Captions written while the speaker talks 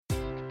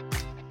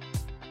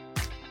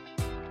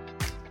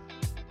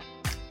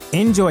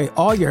Enjoy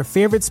all your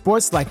favorite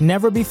sports like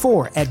never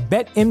before at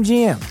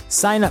BetMGM.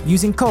 Sign up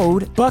using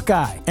code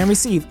Buckeye and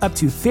receive up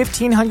to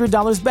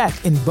 $1,500 back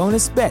in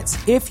bonus bets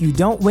if you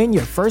don't win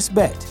your first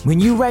bet. When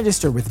you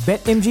register with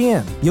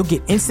BetMGM, you'll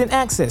get instant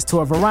access to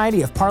a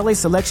variety of parlay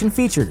selection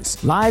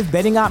features, live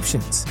betting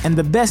options, and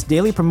the best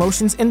daily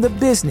promotions in the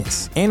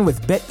business. And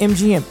with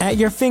BetMGM at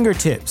your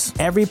fingertips,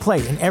 every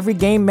play and every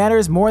game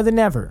matters more than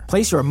ever.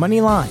 Place your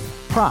money line,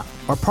 prop,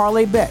 or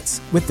parlay bets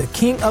with the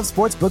king of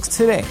sportsbooks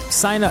today.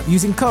 Sign up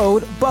using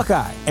code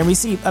Buckeye and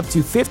receive up to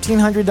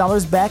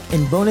 $1,500 back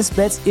in bonus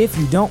bets if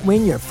you don't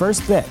win your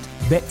first bet.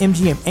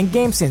 BetMGM and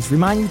GameSense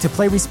remind you to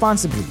play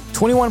responsibly.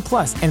 21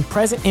 plus and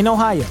present in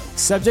Ohio,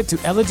 subject to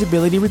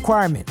eligibility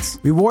requirements.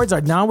 Rewards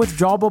are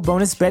non-withdrawable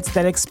bonus bets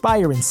that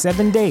expire in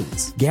 7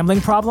 days. Gambling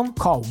problem?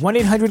 Call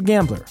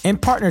 1-800-GAMBLER. In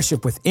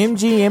partnership with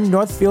MGM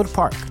Northfield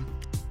Park.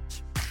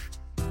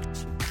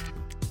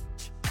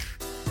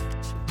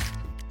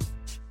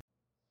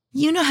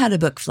 You know how to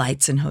book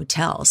flights and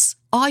hotels.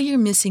 All you're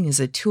missing is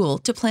a tool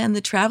to plan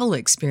the travel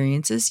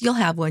experiences you'll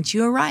have once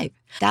you arrive.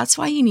 That's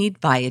why you need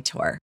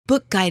Viator.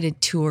 Book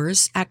guided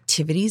tours,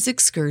 activities,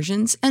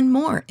 excursions, and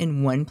more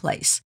in one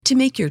place to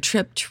make your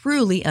trip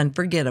truly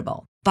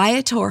unforgettable.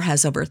 Viator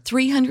has over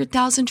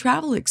 300,000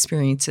 travel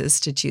experiences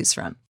to choose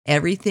from.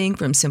 Everything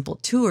from simple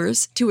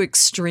tours to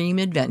extreme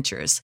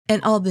adventures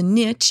and all the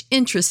niche,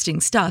 interesting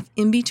stuff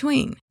in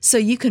between. So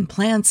you can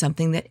plan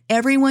something that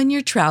everyone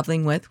you're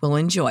traveling with will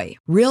enjoy.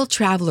 Real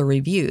traveler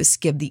reviews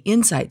give the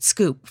inside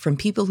scoop from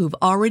people who've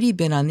already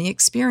been on the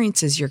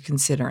experiences you're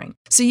considering.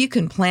 So you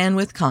can plan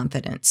with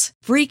confidence.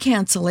 Free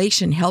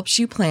cancellation helps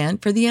you plan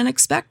for the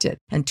unexpected.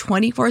 And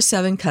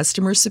 24/7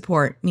 customer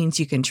support means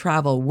you can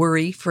travel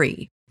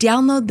worry-free.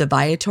 Download the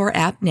Viator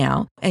app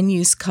now and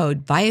use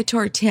code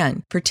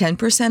Viator10 for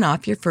 10%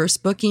 off your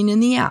first booking in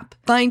the app.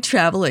 Find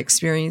travel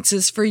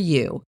experiences for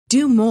you.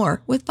 Do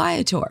more with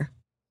Viator.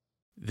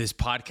 This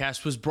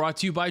podcast was brought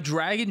to you by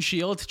Dragon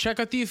Shield. Check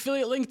out the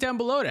affiliate link down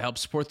below to help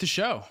support the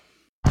show.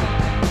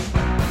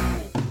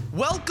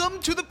 Welcome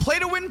to the Play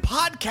to Win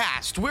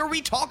podcast, where we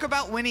talk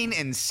about winning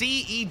in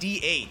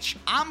cEDH.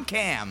 I'm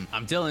Cam.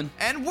 I'm Dylan.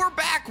 And we're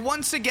back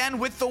once again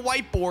with the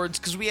whiteboards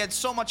because we had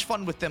so much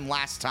fun with them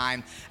last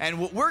time. And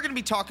what we're going to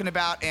be talking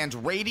about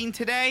and rating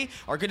today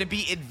are going to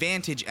be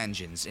advantage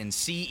engines in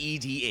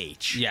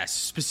cEDH. Yes,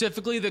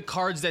 specifically the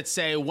cards that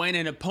say when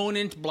an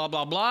opponent blah,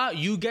 blah, blah,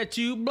 you get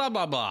to blah,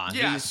 blah, blah.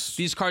 Yes.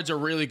 These cards are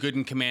really good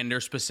in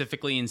Commander,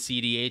 specifically in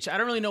cEDH. I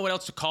don't really know what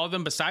else to call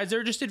them besides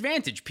they're just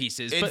advantage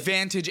pieces.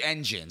 Advantage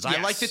engines. Yes.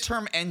 I like the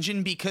term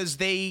engine because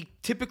they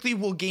typically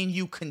will gain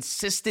you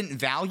consistent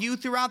value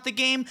throughout the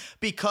game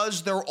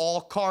because they're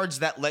all cards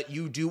that let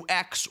you do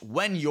X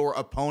when your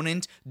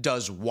opponent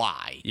does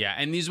Y. Yeah,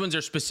 and these ones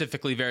are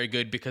specifically very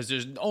good because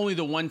there's only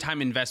the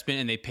one-time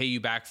investment and they pay you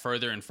back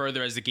further and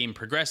further as the game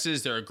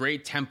progresses. They're a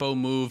great tempo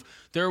move.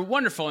 They're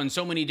wonderful in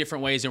so many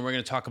different ways, and we're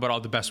going to talk about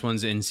all the best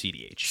ones in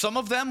cEDH. Some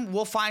of them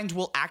we'll find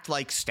will act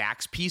like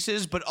stacks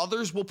pieces, but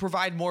others will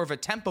provide more of a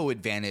tempo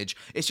advantage.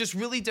 It's just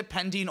really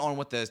depending on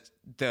what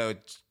the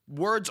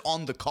words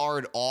on the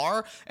card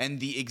are and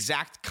the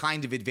exact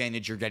kind of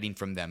advantage you're getting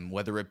from them,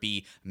 whether it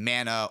be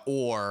mana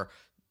or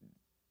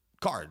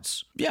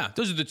cards. Yeah,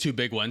 those are the two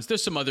big ones.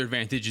 There's some other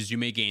advantages you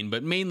may gain,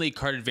 but mainly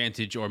card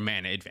advantage or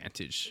mana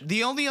advantage.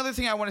 The only other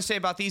thing I want to say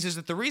about these is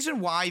that the reason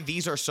why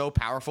these are so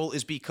powerful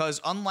is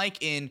because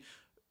unlike in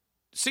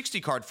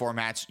 60 card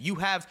formats, you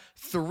have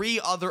 3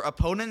 other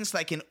opponents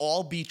that can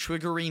all be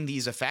triggering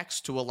these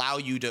effects to allow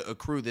you to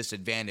accrue this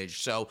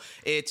advantage. So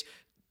it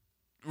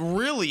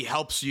really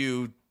helps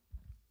you.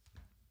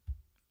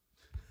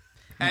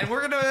 And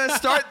we're going to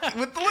start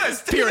with the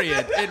list.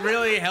 Period. It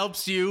really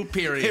helps you,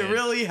 period. It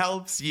really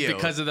helps you.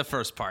 Because of the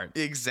first part.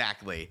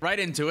 Exactly. Right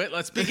into it.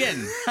 Let's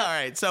begin. All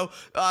right. So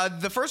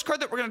the first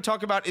card that we're going to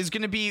talk about is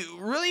going to be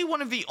really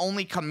one of the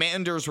only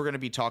commanders we're going to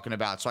be talking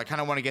about. So I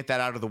kind of want to get that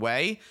out of the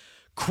way.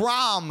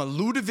 Crom,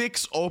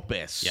 Ludovic's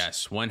Opus.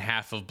 Yes, one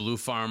half of Blue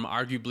Farm,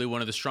 arguably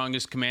one of the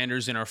strongest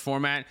commanders in our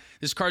format.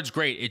 This card's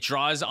great. It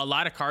draws a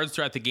lot of cards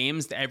throughout the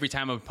games. Every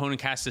time an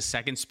opponent casts a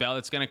second spell,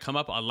 it's going to come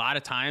up a lot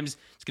of times.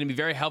 It's going to be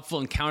very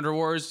helpful in counter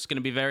wars. It's going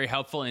to be very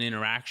helpful in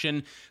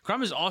interaction.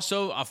 Crom is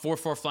also a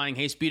 4/4 flying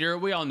haste speeder.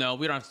 We all know.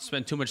 We don't have to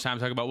spend too much time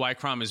talking about why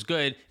Crom is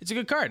good. It's a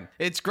good card.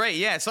 It's great,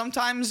 yeah.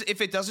 Sometimes if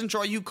it doesn't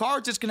draw you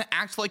cards, it's going to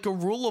act like a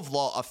rule of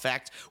law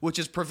effect, which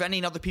is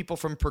preventing other people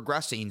from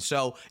progressing.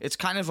 So it's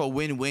kind of a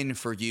win-win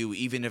for you,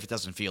 even if it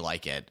doesn't feel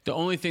like it. The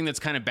only thing that's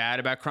kind of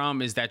bad about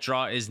Crom is that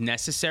draw is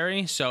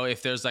necessary. So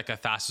if there's like a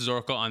Thassa's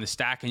Oracle on the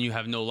stack and you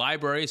have no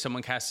library,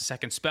 someone casts a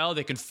second spell,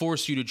 they can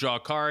force you to draw a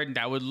card.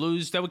 That would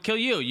kill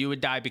you. You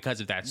would die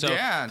because of that. So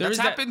yeah, that's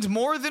happened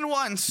more than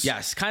once.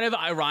 Yes, kind of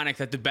ironic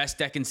that the best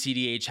deck in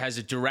cEDH has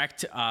a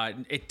direct,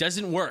 it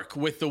doesn't work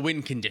with the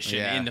win condition.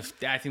 Yeah.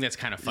 I think that's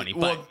kind of funny.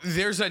 Well,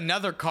 there's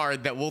another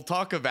card that we'll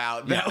talk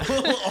about that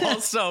will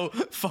also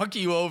fuck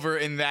you over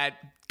in that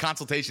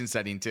consultation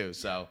setting too.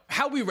 So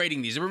how are we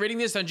rating these? Are we rating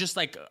this on just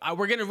like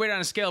we're gonna rate on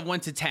a scale of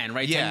 1 to 10,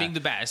 right? 10 being the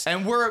best.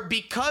 And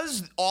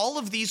because all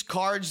of these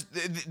cards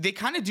they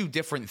kind of do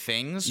different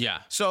things. Yeah.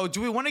 So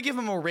do we want to give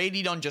them a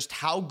rating on just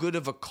how good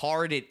of a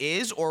card it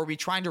is, or are we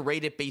trying to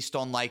rate it based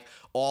on like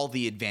all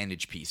the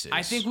advantage pieces?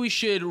 I think we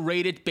should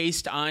rate it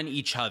based on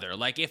each other.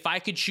 Like if I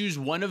could choose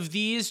one of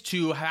these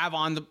to have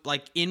on the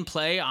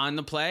on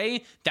the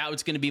play, that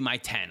was going to be my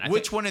 10.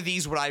 Which one of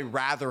these would I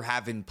rather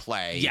have in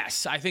play?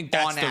 Yes, I think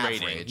that's the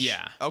average. rating.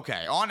 Yeah.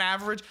 Okay, on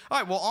average. All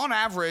right, well, on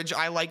average,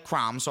 I like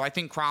Crom, so I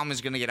think Crom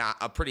is going to get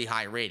a pretty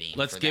high rating.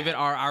 Let's give it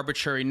our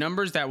arbitrary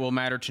numbers that will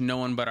matter to no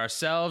one but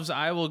ourselves.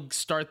 I will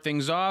start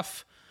things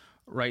off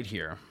right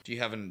here. Do you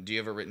have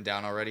it written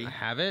down already? I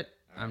have it.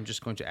 I'm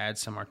just going to add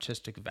some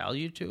artistic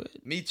value to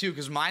it. Me too,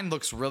 because mine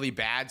looks really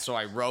bad, so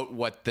I wrote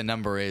what the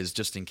number is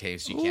just in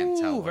case you can't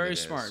tell what very it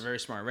smart, is. very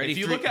smart. Ready? If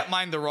you look at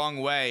mine the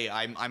wrong way,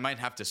 I might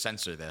have to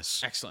censor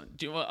this.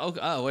 Excellent.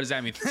 Oh, what does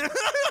that mean?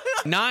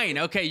 9.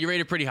 Okay, you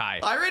rated pretty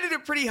high. I rated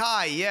it pretty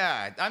high,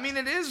 yeah. I mean,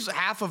 it is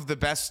half of the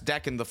best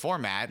deck in the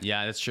format.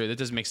 Yeah, that's true. That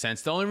does make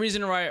sense. The only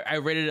reason why I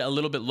rated it a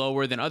little bit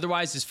lower than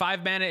otherwise is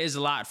 5 mana is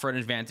a lot for an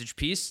advantage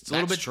piece. It's a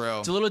little bit true.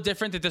 It's a little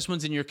different that this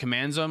one's in your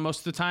command zone most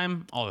of the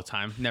time. All the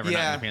time. Never not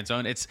in your command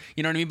zone. It's,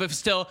 you know what I mean? But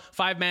still,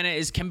 5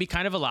 mana can be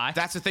kind of a lot.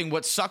 That's the thing.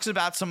 What sucks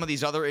about some of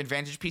these other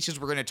advantage pieces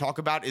we're going to talk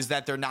about is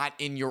that they're not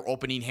in your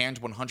opening hand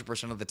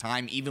 100% of the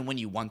time, even when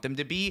you want them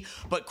to be.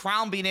 But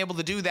Crown being able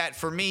to do that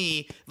for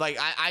me, like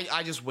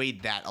I just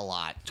weighed that a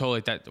lot.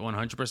 Totally, that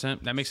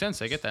 100%. That makes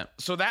sense. I get that.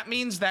 So that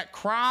means that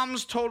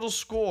Crom's total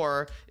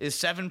score is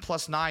 7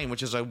 + 9,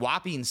 which is a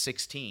whopping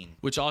 16.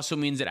 Which also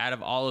means that out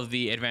of all of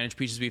the advantage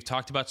pieces we've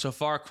talked about so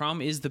far,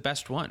 Crom is the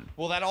best one.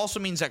 Well, that also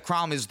means that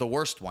Crom is the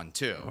worst one,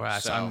 too. Well,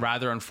 so I'm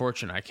rather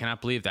unfortunate. I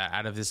cannot believe that.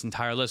 Out of this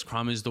entire list,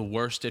 Crom is the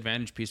worst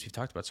advantage piece we've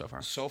talked about so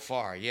far. So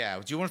far, yeah.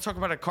 Do you want to talk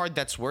about a card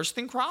that's worse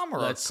than Crom, or a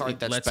card that's better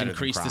than Crom? Let's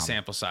increase the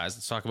sample size.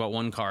 Let's talk about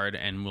one card,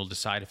 and we'll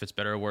decide if it's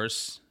better or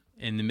worse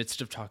in the midst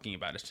of talking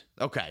about it.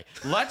 Okay,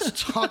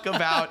 let's talk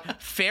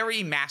about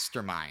Fairy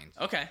Mastermind.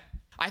 Okay.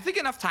 I think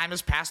enough time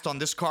has passed on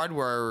this card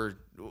where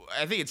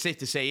I think it's safe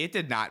to say it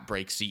did not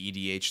break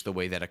cEDH the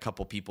way that a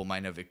couple people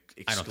might have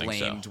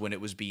exclaimed when it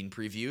was being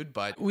previewed.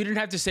 But we didn't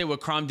have to say what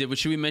Crom did. What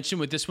should we mention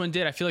what this one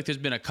did? I feel like there's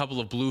been a couple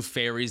of blue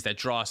fairies that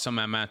draw some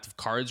amount of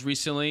cards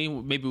recently.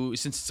 Maybe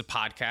since it's a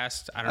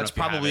podcast, I don't know. That's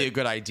probably a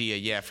good idea.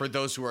 Yeah, for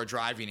those who are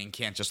driving and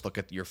can't just look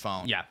at your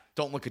phone. Yeah.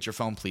 Don't look at your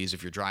phone, please,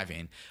 if you're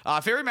driving.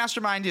 Fairy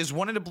Mastermind is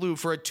 1 and a blue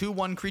for a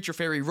 2/1 creature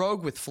fairy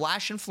rogue with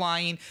flash and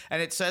flying, and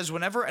it says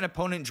whenever an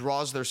opponent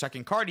draws their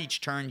second card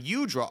each turn,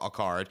 you draw a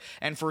card,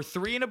 and for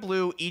 3 and a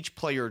blue, each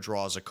player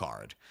draws a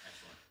card.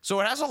 So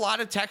it has a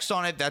lot of text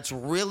on it that's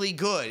really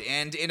good,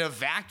 and in a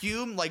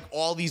vacuum, like,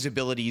 all these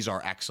abilities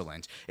are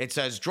excellent. It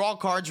says draw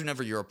cards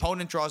whenever your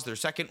opponent draws their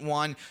second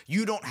one.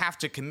 You don't have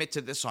to commit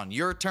to this on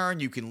your turn.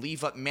 You can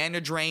leave up mana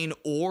drain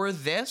or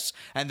this,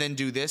 and then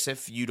do this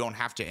if you don't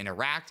have to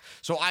interact.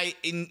 So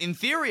in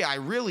theory, I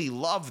really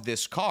love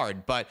this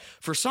card, but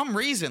for some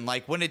reason,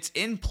 like, when it's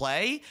in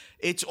play,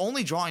 it's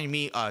only drawing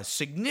me a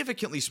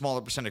significantly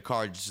smaller percent of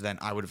cards than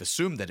I would have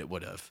assumed that it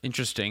would have.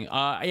 Interesting.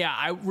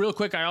 Real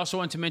quick, I also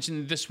want to mention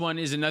that this one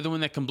is another one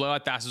that can blow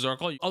out Thassa's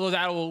Oracle, although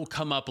that will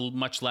come up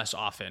much less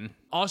often.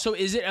 Also,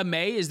 is it a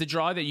may? Is the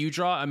draw that you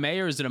draw a may,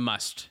 or is it a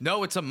must?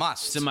 No, it's a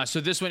must. It's a must. So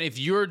this one, if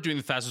you're doing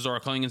the Thassa's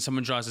Oracle and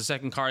someone draws a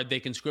second card, they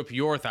can screw up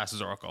your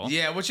Thassa's Oracle.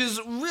 Yeah, which is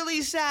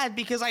really sad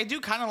because I do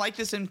kind of like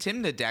this in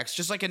Tymna decks,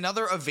 just like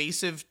another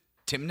evasive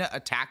Tymna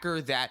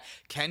attacker that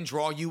can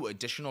draw you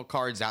additional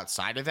cards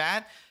outside of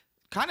that.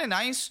 Kind of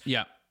nice.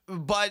 Yeah.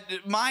 But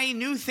my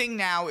new thing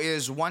now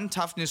is 1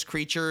 toughness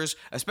creatures,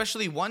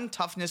 especially 1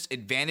 toughness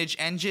advantage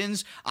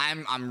engines.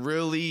 I'm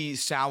really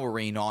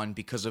souring on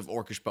because of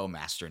Orcish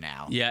Bowmaster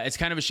now. Yeah, it's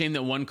kind of a shame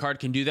that one card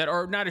can do that,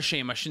 or not a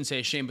shame. I shouldn't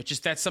say a shame, but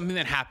just that's something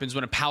that happens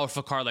when a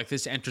powerful card like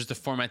this enters the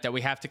format, that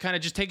we have to kind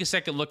of just take a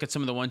second look at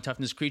some of the 1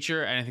 toughness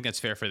creature, and I think that's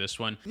fair for this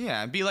one.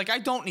 Yeah, and be like, I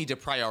don't need to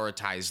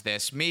prioritize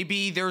this.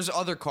 Maybe there's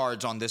other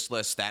cards on this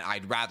list that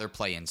I'd rather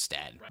play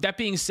instead. That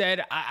being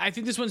said, I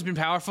think this one's been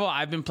powerful.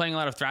 I've been playing a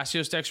lot of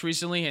Thrasios decks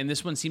recently, and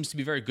this one seems to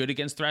be very good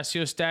against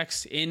Thrasios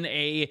decks. In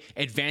a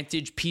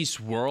advantage piece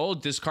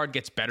world, this card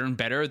gets better and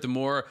better the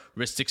more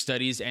Rhystic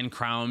Studies and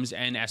Crowns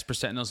and Esper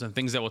Sentinels and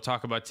things that we'll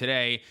talk about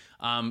today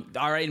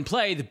are in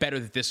play, the better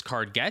that this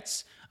card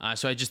gets.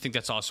 So I just think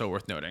that's also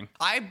worth noting.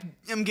 I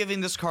am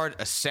giving this card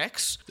a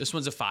 6. This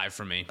one's a 5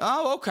 for me.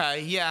 Oh,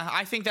 okay. Yeah,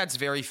 I think that's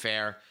very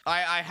fair.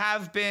 I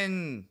have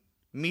been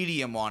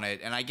medium on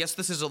it, and I guess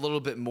this is a little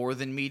bit more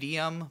than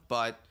medium,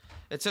 but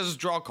it says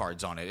draw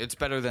cards on it. It's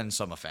better than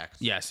some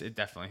effects. Yes,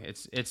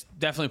 it's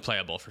definitely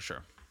playable for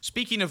sure.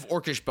 Speaking of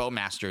Orcish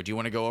Bowmaster, do you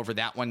want to go over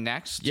that one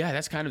next? Yeah,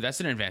 that's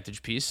an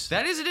advantage piece.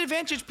 That is an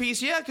advantage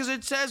piece, yeah, because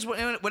it says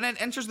when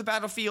it enters the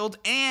battlefield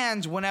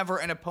and whenever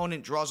an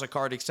opponent draws a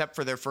card except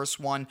for their first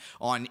one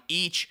on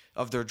each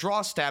of their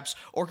draw steps,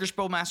 Orcish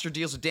Bowmaster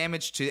deals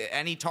damage to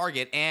any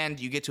target, and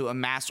you get to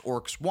amass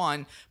Orcs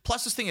 1.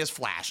 Plus, this thing has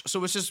flash,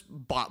 so it's just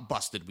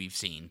busted, we've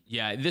seen.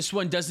 Yeah, this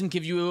one doesn't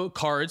give you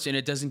cards, and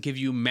it doesn't give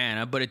you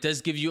mana, but it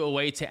does give you a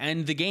way to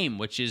end the game,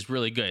 which is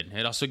really good.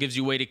 It also gives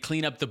you a way to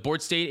clean up the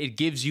board state. It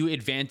gives you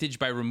advantage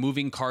by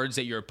removing cards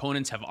that your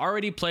opponents have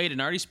already played and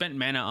already spent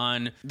mana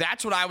on.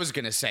 That's what I was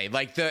going to say.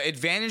 Like, the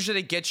advantage that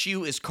it gets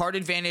you is card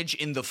advantage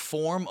in the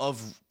form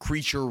of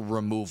creature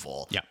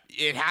removal. Yeah.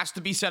 It has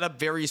to be set up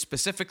very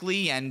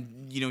specifically,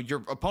 and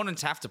your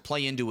opponents have to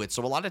play into it.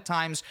 So a lot of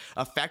times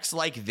effects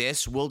like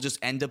this will just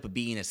end up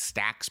being a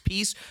stacks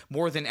piece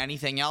more than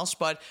anything else.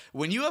 But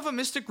when you have a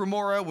Mystic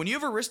Remora, when you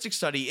have a Rhystic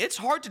Study, it's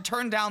hard to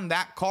turn down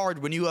that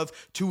card when you have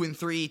 2 and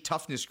 3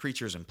 toughness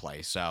creatures in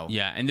play. So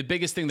yeah, and the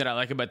biggest thing that I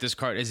like about this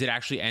card is it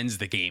actually ends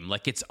the game.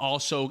 Like, it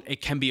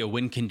can be a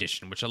win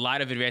condition, which a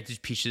lot of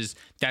advantage pieces,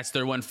 that's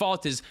their one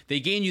fault, is they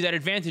gain you that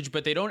advantage,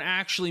 but they don't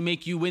actually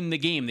make you win the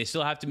game. They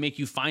still have to make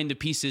you find the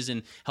pieces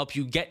and help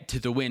you get to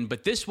the win.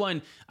 But this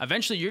one,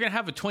 eventually you're going to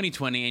have a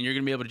 20-20 and you're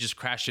going to be able to just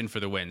crash in for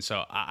the win.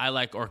 So I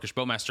like Orcish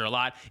Bowmaster a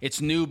lot. It's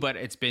new, but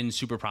it's been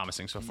super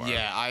promising so far.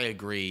 Yeah, I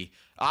agree.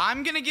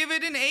 I'm going to give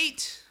it an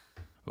 8.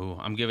 Ooh,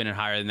 I'm giving it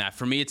higher than that.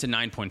 For me, it's a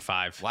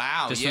 9.5.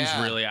 Wow, This one's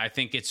really, I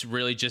think it's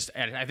really just,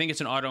 I think it's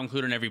an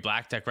auto-includer in every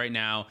black deck right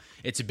now.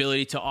 Its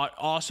ability to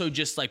also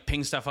just like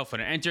ping stuff up when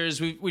it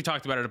enters. We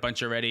talked about it a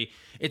bunch already.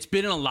 It's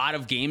been in a lot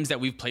of games that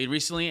we've played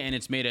recently, and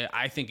it's made,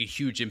 I think, a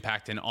huge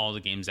impact in all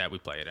the games that we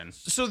play it in.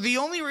 So the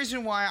only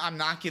reason why I'm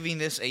not giving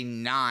this a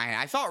 9,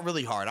 I thought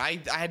really hard. I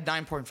had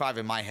 9.5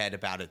 in my head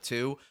about it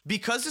too.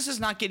 Because this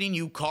is not getting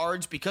you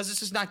cards, because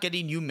this is not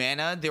getting you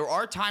mana, there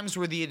are times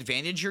where the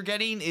advantage you're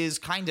getting is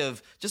kind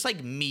of just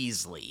like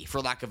measly, for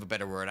lack of a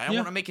better word. I don't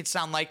want to make it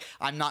sound like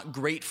I'm not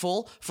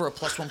grateful for a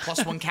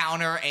 +1/+1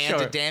 counter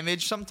and a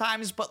damage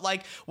sometimes, but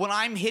like when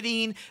I'm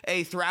hitting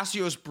a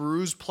Thrasios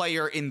Bruise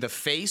player in the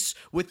face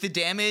with the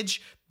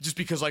damage, just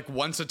because like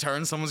once a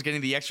turn someone's getting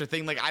the extra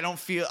thing, like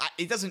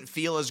it doesn't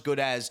feel as good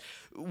as,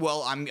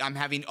 well, I'm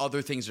having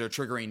other things that are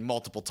triggering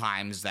multiple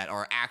times that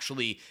are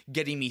actually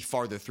getting me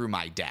farther through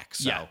my deck.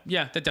 So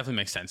yeah, that definitely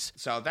makes sense.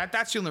 So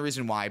that's the only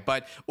reason why.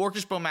 But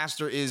Orcish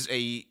Bowmaster is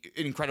an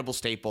incredible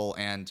staple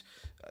and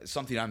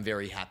something I'm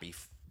very happy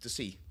to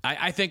see.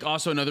 I think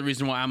also another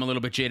reason why I'm a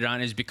little bit jaded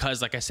on is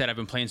because, like I said, I've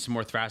been playing some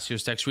more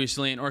Thrasios decks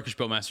recently, and Orcish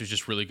Bowmaster is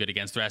just really good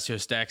against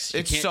Thrasios decks.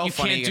 You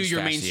can't do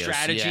your main Thrasios,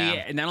 strategy.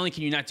 And not only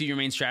can you not do your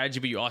main strategy,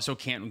 but you also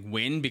can't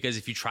win, because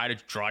if you try to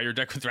draw your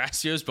deck with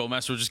Thrasios,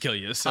 Bowmaster will just kill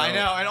you. So. I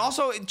know. And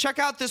also, check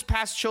out this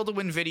past Chill to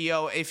Win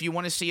video if you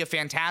want to see a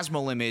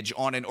phantasmal image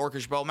on an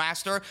Orcish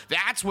Bowmaster.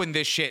 That's when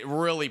this shit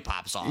really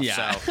pops off.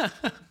 Yeah. So.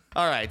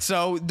 All right,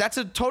 so that's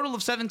a total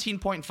of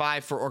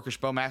 17.5 for Orcish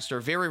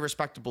Bowmaster. Very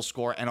respectable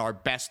score and our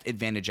best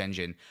advantage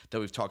engine that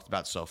we've talked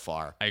about so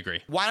far. I agree.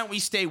 Why don't we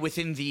stay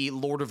within the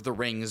Lord of the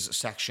Rings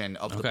section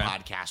of the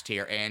podcast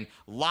here? And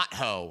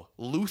Lotho,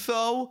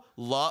 Lotho.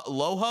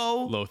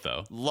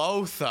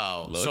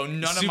 So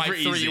none of my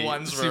three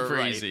ones were super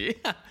right. Easy.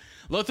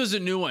 Lotho's a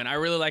new one. I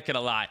really like it a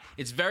lot.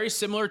 It's very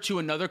similar to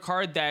another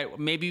card that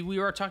maybe we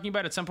were talking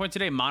about at some point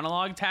today,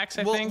 Monologue Tax,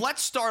 I think. Well,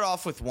 let's start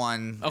off with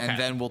one, and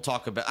then we'll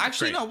talk about...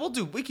 Actually, no,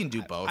 we can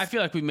do both. I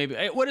feel like we maybe...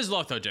 What does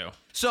Lotho do?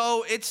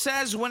 So it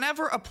says,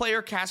 whenever a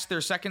player casts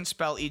their second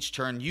spell each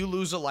turn, you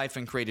lose a life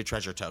and create a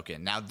treasure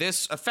token. Now,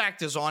 this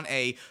effect is on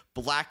a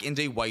black and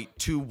a white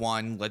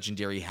 2/1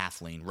 legendary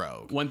halfling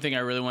rogue. One thing I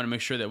really want to make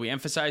sure that we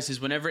emphasize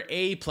is whenever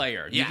a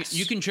player,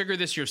 you can trigger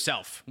this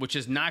yourself, which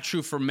is not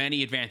true for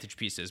many advantage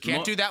pieces.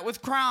 Can't do that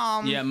with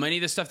Crom. Yeah, many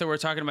of the stuff that we're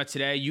talking about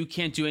today, you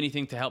can't do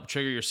anything to help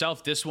trigger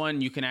yourself. This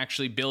one, you can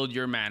actually build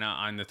your mana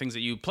on the things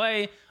that you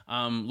play.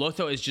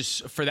 Lotho is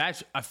just, for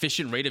that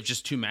efficient rate of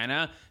just 2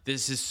 mana,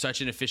 this is such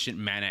an efficient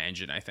mana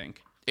engine, I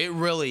think. It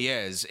really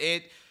is.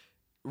 It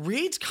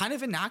reads kind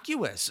of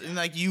innocuous. And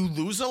like, you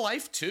lose a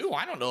life too?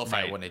 I don't know if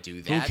I want to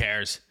do that. Who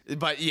cares?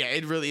 But yeah,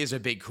 it really is a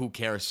big who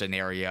cares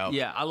scenario.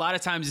 Yeah, a lot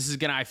of times this is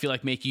going to, I feel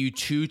like, make you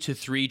 2 to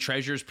 3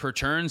 treasures per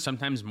turn,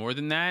 sometimes more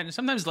than that.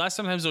 Sometimes less,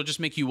 sometimes it'll just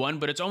make you 1,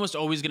 but it's almost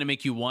always going to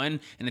make you 1.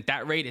 And at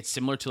that rate, it's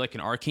similar to like an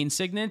Arcane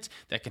Signet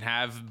that can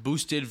have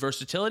boosted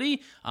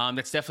versatility.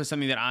 That's definitely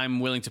something that I'm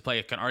willing to play.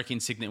 Like an Arcane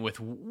Signet with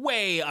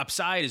way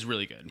upside is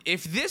really good.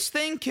 If this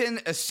thing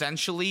can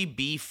essentially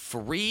be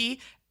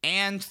free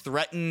and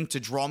threaten to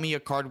draw me a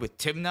card with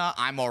Tymna,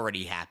 I'm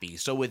already happy.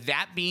 So with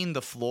that being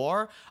the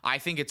floor, I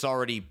think it's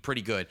already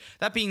pretty good.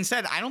 That being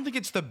said, I don't think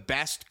it's the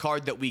best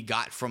card that we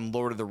got from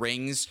Lord of the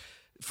Rings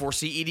for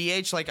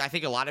cEDH, like I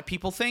think a lot of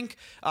people think,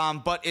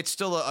 but it's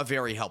still a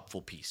very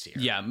helpful piece here.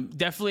 Yeah,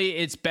 definitely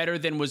it's better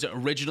than was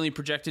originally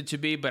projected to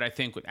be, but I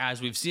think as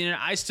we've seen it,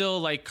 I still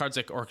like cards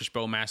like Orcish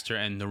Bowmaster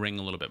and the Ring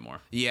a little bit more.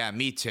 Yeah,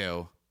 me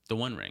too. The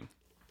One Ring.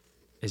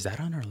 Is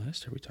that on our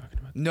list? Are we talking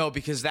about that? No,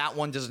 because that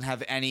one doesn't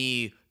have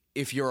any,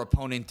 if your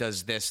opponent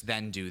does this,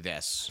 then do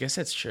this. I guess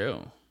that's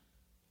true.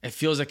 It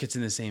feels like it's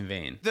in the same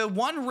vein. The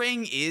One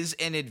Ring is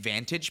an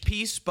advantage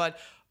piece, but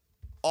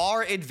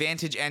our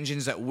advantage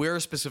engines that we're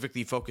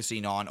specifically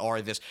focusing on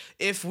are this.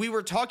 If we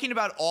were talking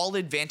about all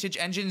advantage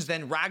engines,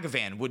 then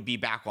Ragavan would be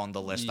back on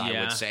the list,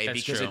 I would say,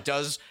 because true. it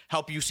does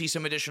help you see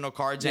some additional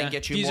cards and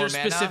get you more mana. These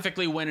are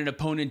specifically when an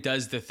opponent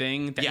does the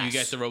thing that you Yes.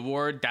 get the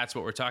reward. That's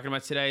what we're talking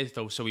about today,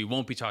 so we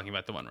won't be talking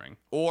about the One Ring.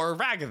 Or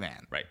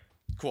Ragavan. Right.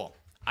 Cool.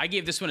 I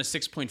gave this one a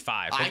 6.5.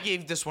 I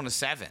gave this one a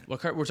 7. What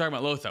card? We're talking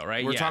about Lotho,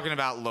 right? We're talking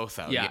about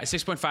Lotho. Yeah, a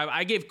 6.5.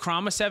 I gave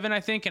Crom a 7, I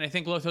think, and I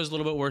think Lotho's a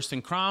little bit worse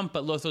than Crom,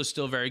 but Lotho's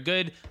still very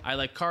good. I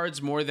like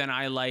cards more than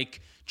I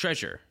like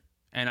Treasure,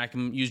 and I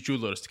can use Jewel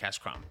Lotus to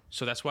cast Crom.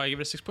 So that's why I give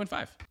it a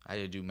 6.5. I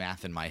had to do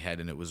math in my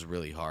head, and it was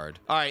really hard.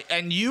 All right,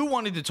 and you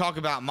wanted to talk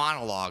about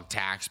Monologue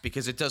Tax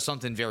because it does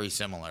something very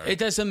similar. It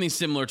does something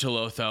similar to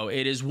Lotho.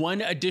 It is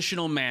 1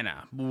 additional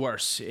mana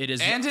worse. It is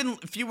and in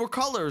fewer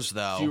colors,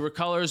 though. fewer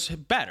colors,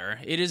 better.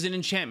 It is an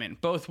enchantment,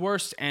 both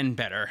worse and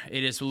better.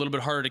 It is a little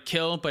bit harder to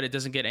kill, but it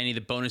doesn't get any of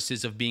the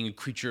bonuses of being a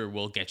creature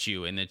will get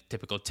you in the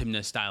typical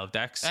Tymna style of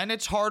decks. And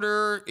it's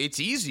harder,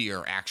 it's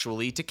easier,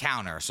 actually, to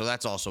counter, so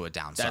that's also a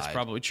downside. That's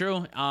probably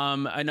true.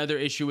 Another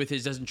issue with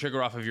it doesn't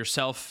trigger off of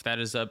yourself. That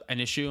is an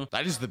issue.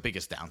 That is the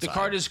biggest downside. The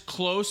card is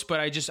close, but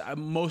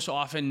I'm most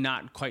often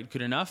not quite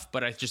good enough.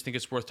 But I just think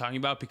it's worth talking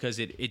about because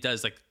it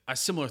does like a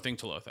similar thing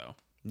to Lotho.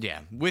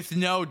 Yeah, with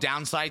no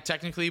downside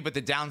technically, but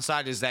the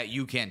downside is that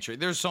you can't trade.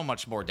 There's so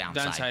much more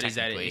downside. Downside is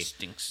that technically. it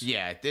stinks.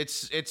 Yeah,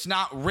 it's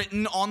not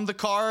written on the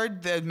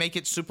card that make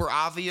it super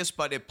obvious,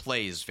 but it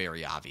plays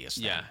very obvious.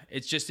 Then. Yeah,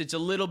 it's a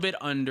little bit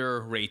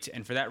underrated,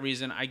 and for that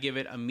reason, I give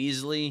it a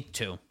measly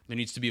 2. There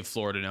needs to be a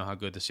floor to know how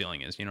good the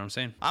ceiling is. You know what I'm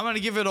saying? I'm gonna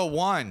give it a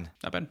 1.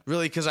 Not bad.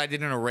 Really, because I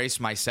didn't erase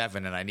my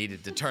 7 and I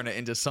needed to turn it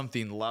into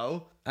something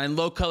low. And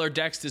low color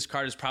decks, this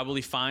card is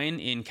probably fine.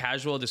 In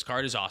casual, this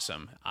card is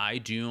awesome. I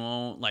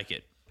don't like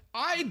it.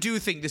 I do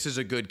think this is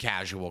a good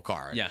casual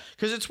card. Yeah.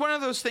 Because it's one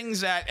of those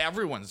things that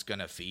everyone's going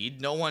to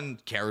feed. No one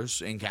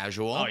cares in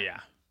casual. Oh,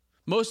 yeah.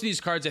 Most of these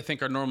cards, I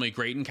think, are normally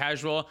great in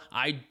casual.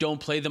 I don't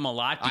play them a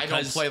lot because...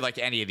 I don't play like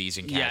any of these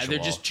in casual. Yeah,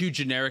 they're just too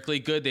generically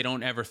good. They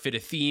don't ever fit a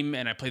theme,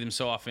 and I play them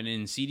so often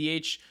in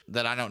cEDH.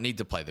 That I don't need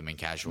to play them in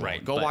casual.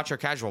 Right, Go watch our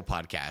casual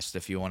podcast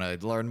if you want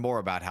to learn more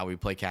about how we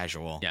play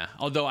casual. Yeah,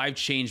 although I've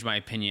changed my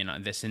opinion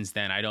on this since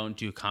then. I don't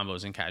do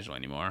combos in casual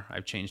anymore.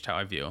 I've changed how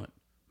I view it.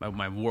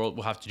 My world,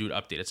 we'll have to do an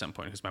update at some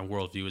point because my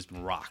worldview has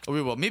been rocked.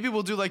 We will. Maybe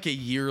we'll do like a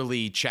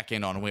yearly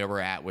check-in on where we're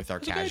at with our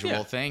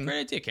casual thing. Great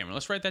idea, Cameron.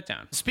 Let's write that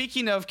down.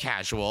 Speaking of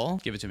casual,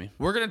 Give it to me.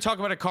 we're going to talk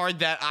about a card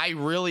that I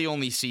really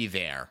only see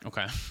there.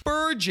 Okay.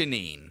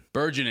 Burgeoning.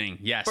 Burgeoning,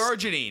 yes.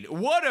 Burgeoning.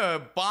 What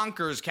a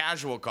bonkers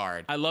casual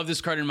card. I love this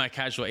card in my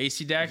casual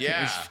AC deck.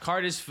 Yeah. This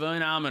card is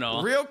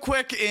phenomenal. Real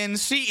quick, in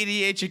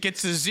cEDH, it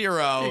gets a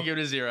 0. You give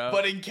it a 0.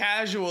 But in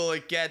casual,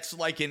 it gets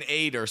like an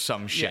 8 or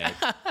some shit.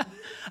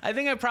 I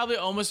think I probably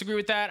almost agree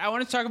with that. I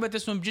want to talk about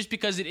this one just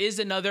because it is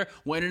another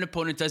when an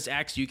opponent does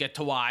X, you get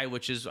to Y,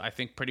 which is, I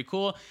think, pretty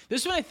cool.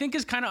 This one I think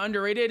is kind of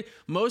underrated.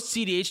 Most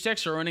cEDH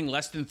decks are running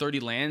less than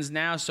 30 lands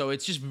now, so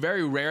it's just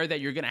very rare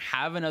that you're going to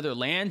have another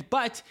land.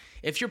 But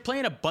if you're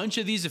playing a bunch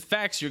of these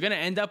effects, you're going to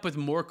end up with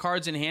more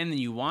cards in hand than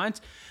you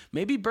want.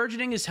 Maybe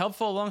Burgeoning is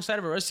helpful alongside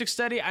of a Rustic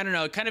Study. I don't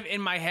know. Kind of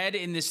in my head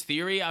in this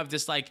theory of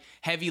this like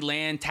heavy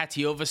land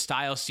Tatiova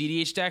style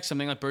cEDH deck,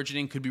 something like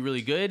Burgeoning could be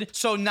really good.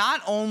 So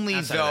not only,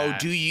 Outside of though, that.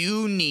 do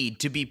you need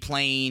to be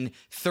playing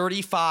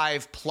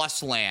 35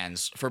 plus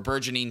lands for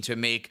Burgeoning to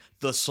make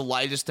the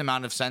slightest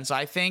amount of sense,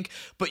 I think,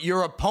 but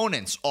your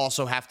opponents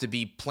also have to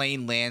be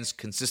playing lands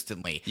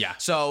consistently. Yeah.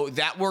 So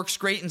that works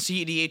great in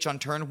cEDH on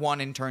turn 1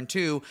 and turn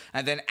 2,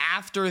 and then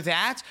after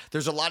that,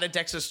 there's a lot of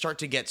decks that start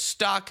to get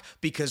stuck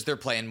because they're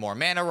playing more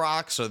mana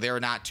rock, so they're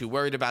not too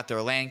worried about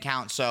their land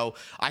count. So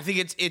I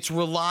think it's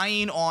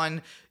relying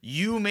on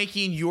you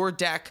making your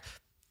deck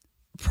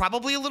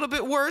probably a little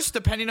bit worse,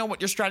 depending on what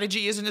your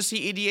strategy is in a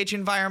cEDH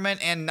environment,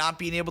 and not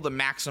being able to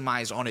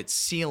maximize on its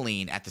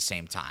ceiling at the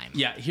same time.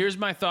 Yeah, here's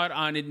my thought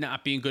on it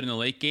not being good in the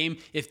late game.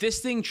 If this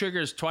thing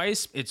triggers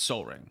twice, it's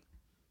Soul Ring.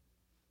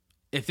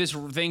 If this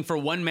thing for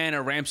 1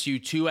 mana ramps you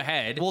 2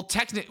 ahead...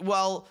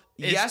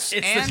 Yes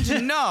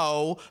and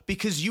no,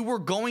 because you were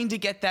going to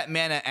get that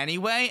mana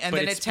anyway, and But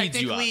then it speeds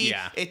you up,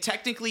 yeah. it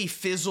technically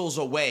fizzles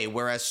away,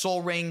 whereas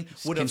Soul Ring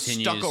would have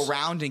stuck Continues.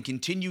 around and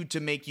continued to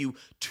make you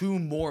 2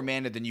 more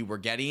mana than you were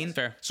getting.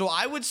 Fair. So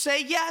I would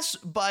say yes,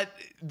 but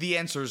the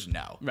answer is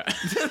no. Right.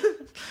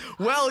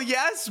 Well,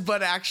 yes,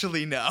 but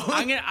actually no.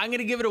 I'm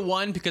gonna give it a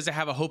 1 because I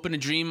have a hope and a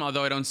dream,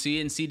 although I don't see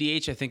it in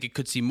cEDH. I think it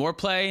could see more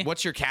play.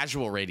 What's your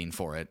casual rating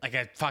for it? Like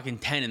a fucking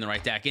 10 in the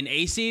right deck. In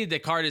AC, the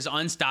card is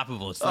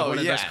unstoppable. It's like one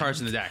of the best cards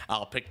in the deck.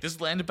 I'll pick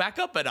this land back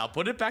up and I'll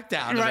put it back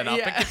down, Right, and then I'll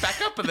yeah. pick it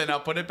back up and then I'll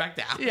put it back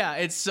down. Yeah,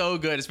 it's so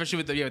good, especially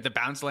with the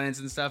bounce lands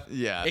and stuff.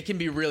 Yeah. It can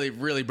be really,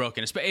 really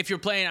broken. If you're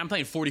playing, I'm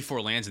playing 44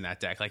 lands in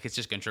that deck. Like, it's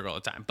just going to trigger all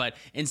the time. But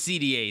in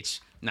cEDH,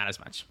 Not as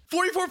much.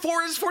 44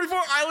 forests, 44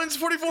 islands,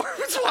 44.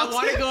 I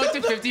want to go up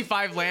to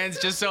 55 lands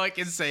just so I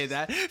can say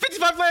that.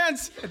 55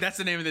 lands! That's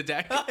the name of the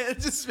deck.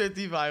 It's just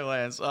 55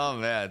 lands. Oh,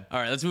 man. All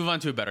right, let's move on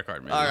to a better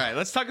card, maybe. All right,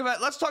 let's talk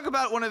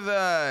about one of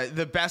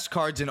the best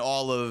cards in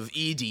all of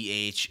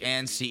EDH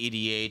and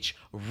cEDH,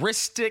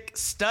 Rhystic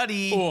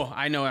Study. Oh,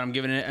 I know what I'm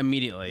giving it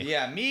immediately.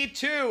 Yeah, me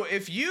too.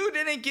 If you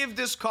didn't give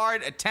this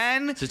card a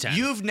 10, It's a 10.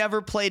 you've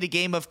never played a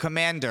game of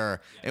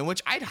Commander, in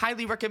which I'd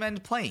highly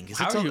recommend playing,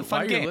 because it's a fun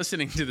why are game. you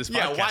listening to this podcast?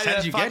 Yeah, why How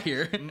did you get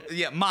here?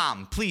 Yeah,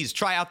 Mom, please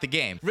try out the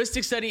game.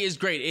 Rhystic Study is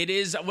great. It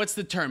is, what's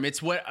the term?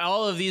 It's what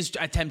all of these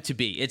attempt to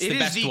be. It's the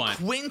best one. It is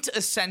the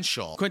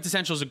quintessential.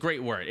 Quintessential is a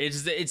great word.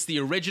 It's the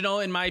original,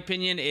 in my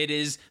opinion. It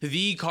is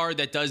the card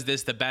that does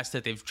this the best,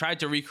 that they've tried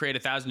to recreate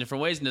 1,000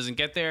 different ways and doesn't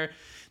get there.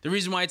 The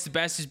reason why it's the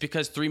best is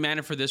because 3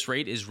 mana for this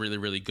rate is really,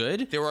 really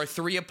good. There are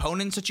 3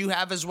 opponents that you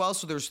have as well,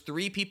 so there's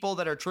 3 people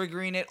that are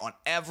triggering it on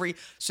every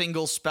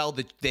single spell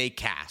that they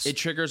cast. It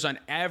triggers on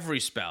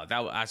every spell.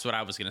 That's what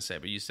I was going to say,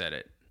 but you said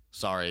it.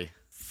 Sorry.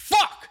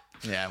 Fuck!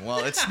 Yeah,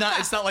 well, it's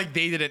not like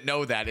they didn't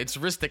know that. It's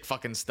Rhystic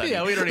fucking Study.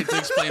 Yeah, we don't need to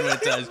explain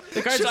what it does.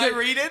 The card's Should I good.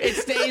 read it? It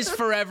stays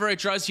forever. It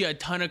draws you a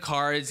ton of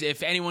cards.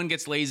 If anyone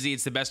gets lazy,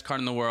 it's the best card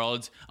in the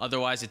world.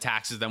 Otherwise, it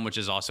taxes them, which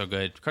is also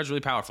good. The card's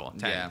really powerful.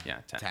 10. Yeah,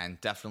 10. 10.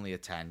 Definitely a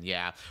 10,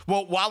 yeah.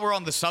 Well, while we're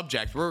on the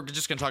subject, we're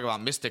just going to talk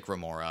about Mystic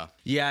Remora.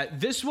 Yeah,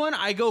 this one,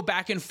 I go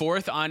back and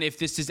forth on if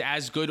this is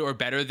as good or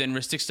better than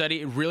Rhystic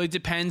Study. It really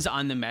depends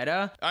on the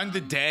meta. On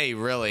the day,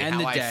 really. And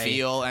how the I day.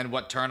 feel and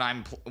what turn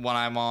I'm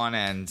on.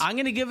 And I'm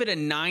going to give it a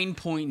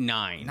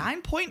 9.9.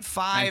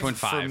 9.5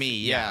 for me.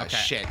 Yeah, okay.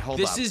 Shit, hold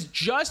up. This is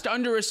just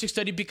under Rhystic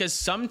Study because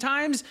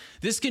sometimes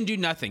this can do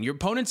nothing. Your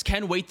opponents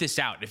can wait this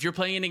out. If you're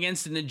playing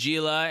against an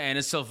Agila and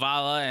a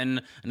Selvala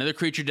and another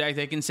creature deck,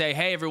 they can say,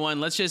 hey,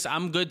 everyone,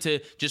 I'm good to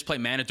just play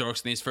Mana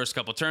Dorks in these first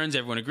couple turns.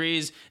 Everyone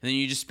agrees. And then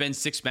you just spend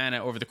 6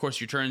 mana over the course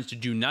of your turns to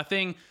do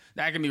nothing.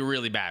 That can be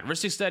really bad.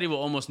 Rhystic Study will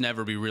almost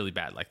never be really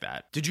bad like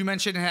that. Did you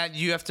mention that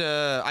you have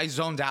to... I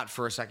zoned out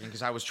for a second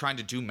because I was trying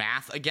to do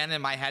math again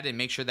in my head and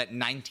make sure that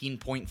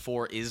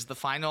 19.4 is the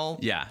final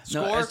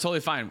score. No, it's totally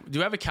fine. Do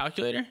you have a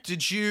calculator?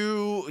 Did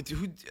you...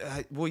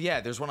 well,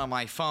 yeah, there's one on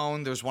my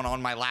phone. There's one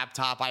on my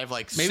laptop. I have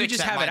like Maybe 6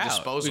 just at have my it out.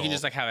 disposal. We can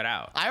just have it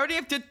out. I already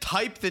have to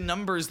type the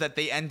numbers that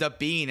they end up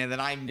being, and then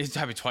I'm... It's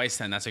type it twice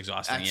then. That's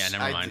exhausting. Yeah,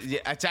 never mind.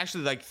 It's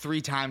actually like 3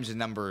 times the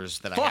numbers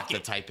that I have to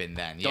type in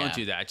then. Don't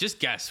do that. Just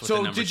guess what the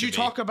So numbers did you should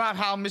be. talk about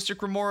how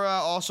Mystic Remora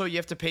also you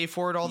have to pay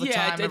for it all the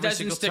time? Yeah, it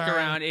doesn't stick turn?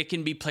 around. It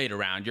can be played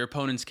around. Your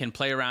opponents can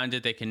play around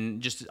it. They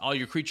can just, all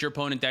your creature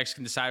opponent decks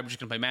can decide we're just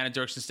going to play Mana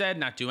Dorks instead,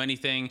 not do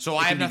anything. So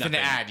I have nothing to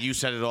add. You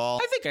said it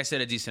all. I think I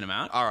said a decent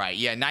amount. All right,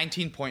 yeah,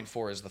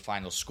 19.4 is the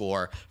final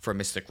score for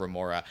Mystic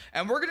Remora.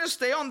 And we're going to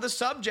stay on the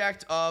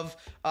subject of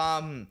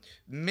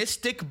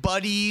Mystic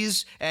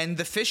Buddies and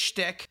the fish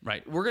stick.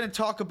 Right. We're going to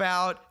talk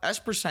about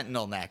Esper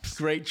Sentinel next.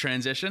 Great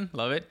transition.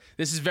 Love it.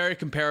 This is very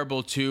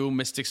comparable to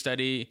Mystic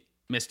Study,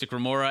 Mystic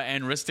Remora,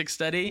 and Rhystic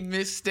Study.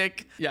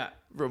 Mystic Yeah.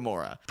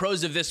 Remora.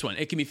 Pros of this one: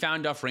 it can be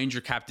found off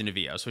Ranger Captain of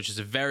Eos, which is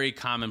a very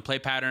common play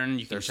pattern.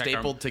 You can They're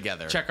stapled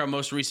together. Check our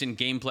most recent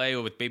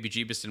gameplay with Baby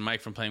Jeebus and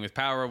Mike from Playing with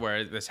Power,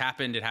 where this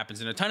happened. It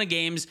happens in a ton of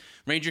games.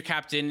 Ranger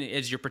Captain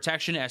is your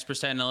protection. Esper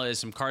Sentinel is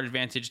some card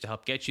advantage to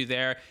help get you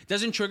there. It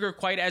doesn't trigger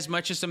quite as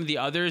much as some of the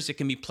others. It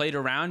can be played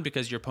around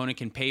because your opponent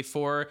can pay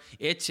for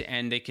it,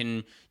 and they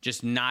can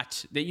just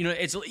not.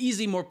 It's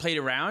easily more played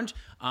around.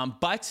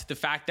 But the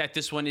fact that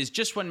this one is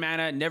just 1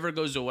 mana, never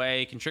goes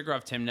away, can trigger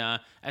off Tymna.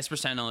 Esper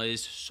Sentinel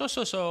is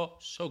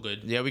so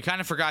good. Yeah, we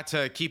kind of forgot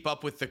to keep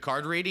up with the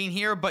card rating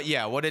here, but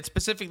yeah, what it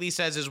specifically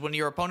says is when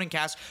your opponent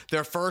casts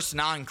their first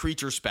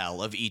non-creature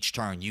spell of each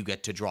turn, you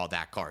get to draw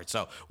that card.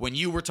 So when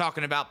you were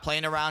talking about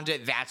playing around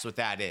it, that's what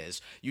that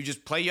is. You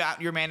just play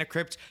out your mana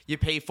crypt, you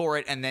pay for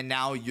it, and then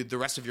now the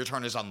rest of your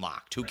turn is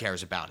unlocked. Who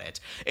cares about it?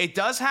 It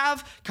does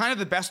have kind of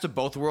the best of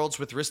both worlds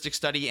with Rhystic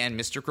Study and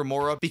Mystic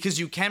Remora,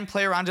 because you can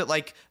play around it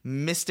like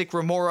Mystic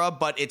Remora,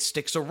 but it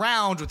sticks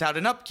around without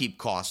an upkeep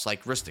cost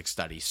like Rhystic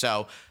Study.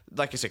 So,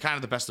 like I said, kind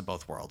of the best of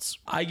both worlds.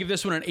 I give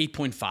this one an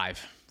 8.5.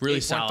 Really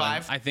 8.5?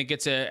 solid. I think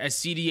it's a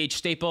cEDH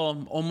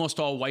staple. Almost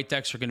all white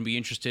decks are going to be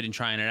interested in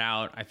trying it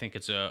out. I think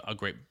it's a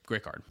great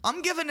card.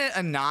 I'm giving it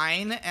a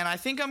 9, and I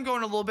think I'm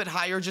going a little bit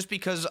higher just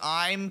because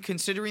I'm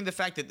considering the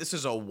fact that this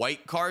is a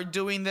white card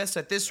doing this,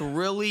 that this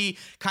really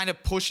kind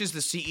of pushes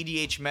the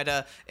cEDH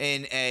meta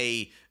in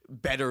a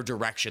better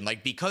direction.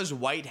 Like, because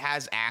white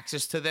has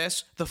access to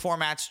this, the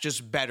format's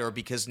just better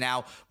because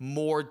now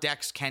more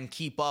decks can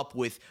keep up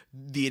with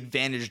the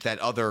advantage that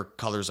other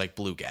colors like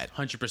blue get.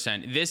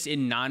 100%. This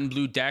in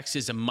non-blue decks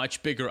is a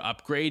much bigger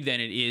upgrade than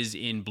it is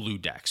in blue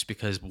decks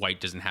because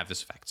white doesn't have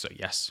this effect. So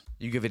yes.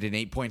 You give it an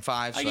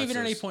 8.5? I gave it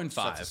an 8.5.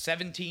 So that's a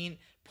 17.5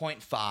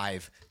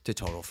 8.5 to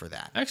total for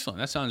that. Excellent.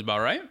 That sounds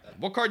about right.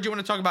 What card do you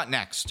want to talk about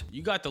next?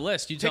 You got the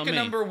list. You tell me. Pick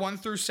a number 1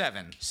 through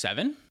 7.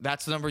 7?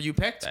 That's the number you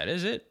picked? That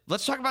is it.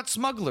 Let's talk about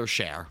Smuggler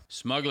Share.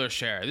 Smuggler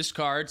Share. This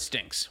card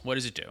stinks. What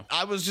does it do?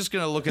 I was just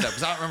going to look it up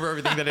because I don't remember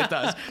everything that it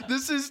does.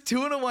 This is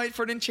 2 and a white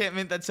for an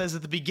enchantment that says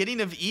at the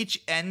beginning of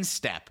each end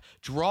step,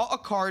 draw a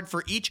card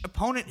for each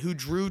opponent who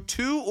drew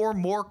 2 or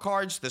more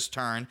cards this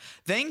turn,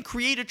 then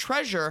create a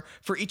treasure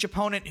for each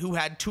opponent who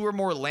had 2 or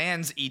more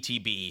lands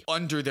ETB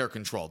under their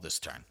control this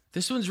turn.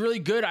 This one's really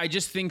good. I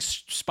just think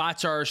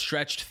spots are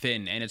stretched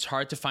thin, and it's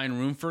hard to find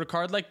room for a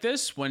card like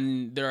this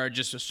when there are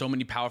just so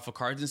many powerful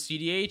cards in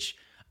cEDH.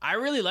 I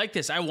really like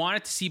this. I want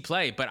it to see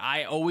play, but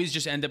I always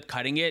just end up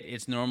cutting it.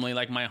 It's normally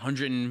like my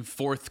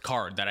 104th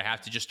card that I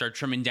have to just start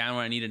trimming down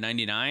when I need a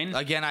 99.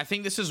 Again, I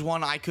think this is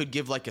one I could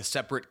give like a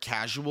separate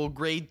casual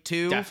grade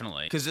to.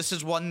 Definitely. Because this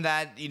is one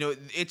that,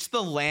 it's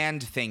the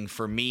land thing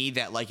for me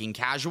that like in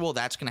casual,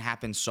 that's going to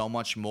happen so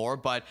much more.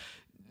 But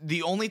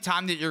the only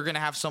time that you're going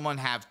to have someone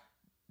have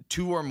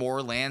 2 or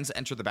more lands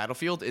enter the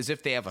battlefield is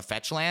if they have a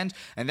fetch land,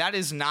 and that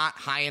is not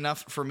high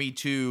enough for me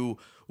to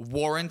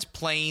warrant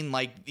playing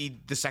like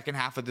the second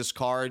half of this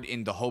card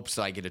in the hopes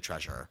that I get a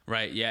treasure.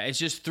 Right, yeah. It's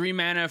just 3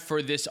 mana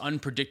for this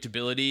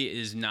unpredictability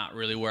is not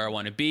really where I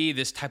want to be.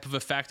 This type of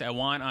effect I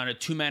want on a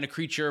 2 mana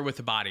creature with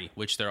a body,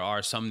 which there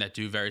are some that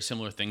do very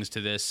similar things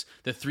to this.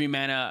 The 3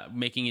 mana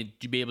making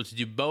it be able to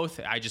do both,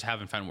 I just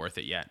haven't found worth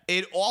it yet.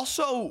 It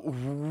also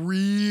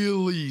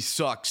really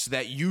sucks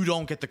that you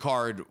don't get the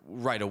card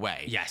right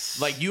away. Yes.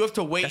 Like you have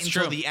to wait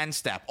until true. the end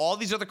step. All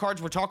these other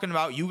cards we're talking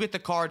about, you get the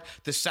card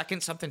the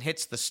second something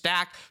hits the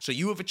stack. So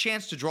you have a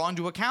chance to draw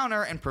into a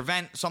counter and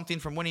prevent something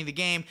from winning the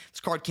game. This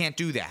card can't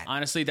do that.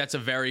 Honestly, that's a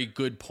very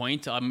good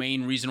point. A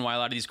main reason why a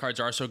lot of these cards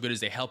are so good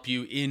is they help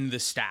you in the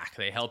stack.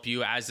 They help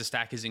you as the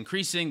stack is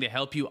increasing. They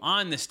help you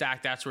on the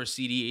stack. That's where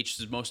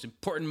cEDH's most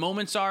important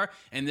moments are.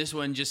 And this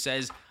one just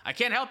says, I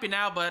can't help you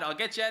now, but I'll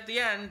get you at the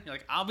end. You're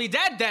like, I'll be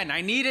dead then.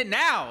 I need it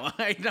now.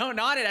 I don't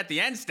want it at the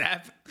end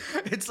step.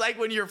 It's like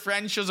when your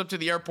friend shows up to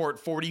the airport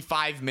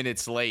 45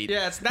 minutes late.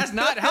 Yeah, that's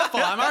not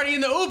helpful. I'm already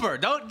in the Uber.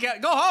 Go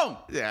home.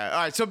 Yeah, all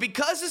right. So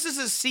because this is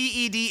a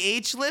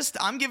cEDH list,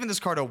 I'm giving this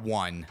card a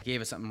 1. I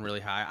gave it something really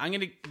high. I'm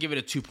going to give it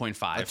a 2.5.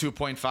 A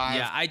 2.5?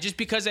 Yeah, just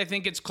because I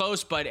think it's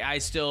close, but I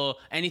still,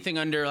 anything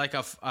under like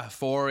a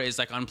 4 is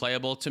like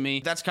unplayable to me.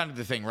 That's kind of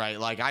the thing, right?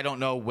 Like, I don't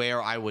know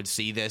where I would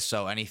see this,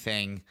 so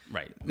anything...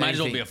 Right. Might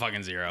as well be a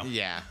fucking 0.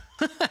 Yeah.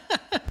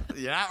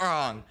 You're not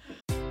wrong.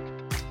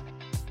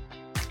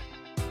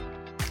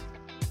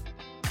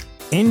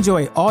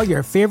 Enjoy all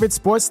your favorite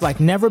sports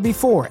like never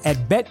before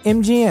at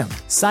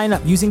BetMGM. Sign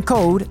up using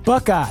code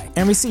Buckeye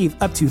and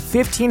receive up to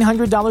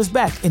 $1,500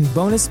 back in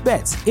bonus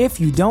bets if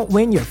you don't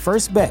win your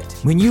first bet.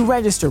 When you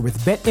register with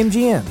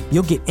BetMGM,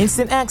 you'll get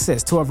instant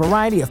access to a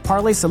variety of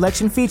parlay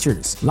selection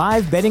features,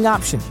 live betting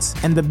options,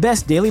 and the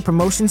best daily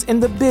promotions in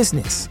the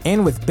business.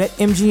 And with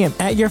BetMGM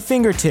at your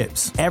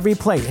fingertips, every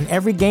play and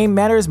every game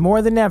matters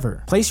more than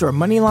ever. Place your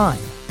money line,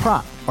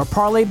 prop, or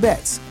parlay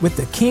bets with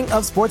the king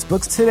of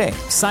sportsbooks today.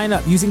 Sign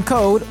up using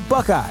code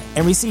Buckeye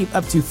and receive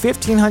up to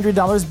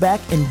 $1,500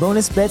 back in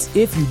bonus bets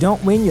if you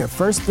don't win your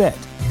first bet.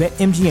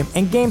 BetMGM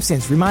and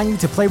GameSense remind you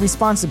to play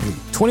responsibly.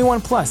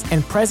 21 plus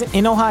and present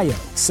in Ohio,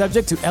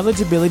 subject to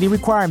eligibility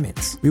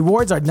requirements.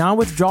 Rewards are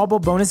non-withdrawable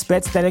bonus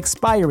bets that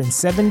expire in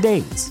 7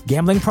 days.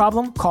 Gambling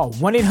problem? Call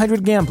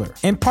 1-800-GAMBLER.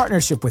 In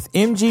partnership with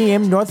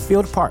MGM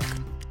Northfield Park.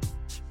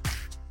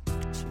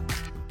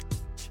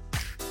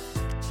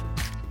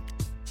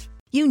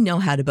 You know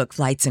how to book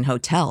flights and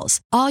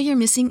hotels. All you're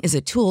missing is a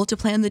tool to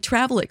plan the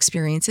travel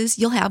experiences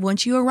you'll have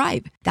once you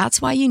arrive.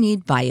 That's why you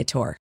need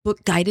Viator.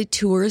 Book guided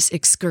tours,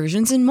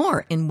 excursions, and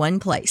more in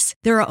one place.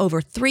 There are over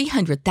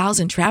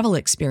 300,000 travel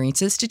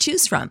experiences to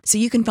choose from, so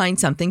you can find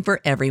something for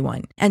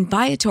everyone. And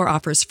Viator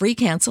offers free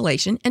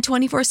cancellation and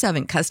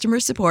 24/7 customer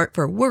support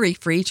for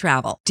worry-free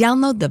travel.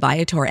 Download the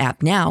Viator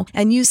app now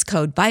and use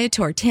code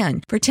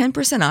Viator10 for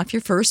 10% off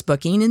your first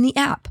booking in the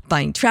app.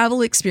 Find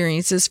travel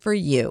experiences for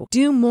you.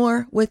 Do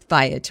more with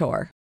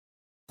Viator.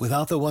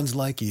 Without the ones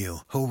like you,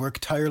 who work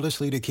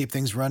tirelessly to keep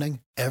things running,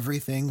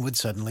 everything would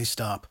suddenly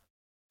stop.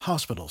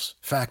 Hospitals,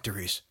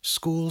 factories,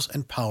 schools,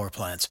 and power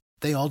plants,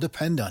 they all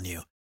depend on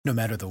you. No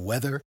matter the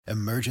weather,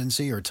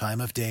 emergency, or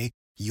time of day,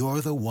 you're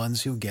the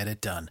ones who get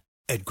it done.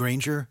 At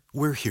Grainger,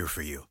 we're here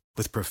for you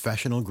with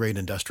professional-grade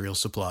industrial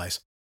supplies.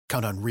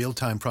 Count on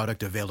real-time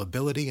product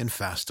availability and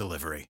fast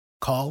delivery.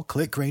 Call,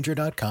 click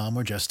Grainger.com,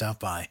 or just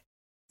stop by.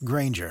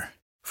 Grainger,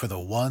 for the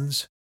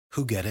ones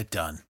who get it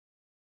done.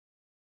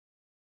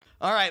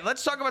 All right,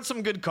 let's talk about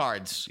some good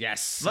cards.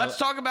 Yes. Let's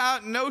talk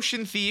about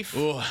Notion Thief.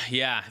 Oh,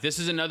 yeah. This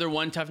is another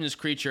 1 toughness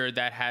creature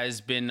that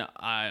has been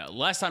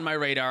less on my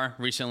radar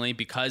recently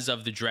because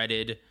of the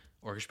dreaded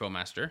Orcish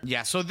Bowmaster.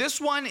 Yeah, so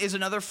this one is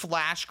another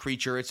flash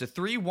creature. It's a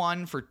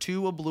 3/1 for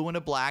 2, a blue and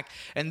a black.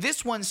 And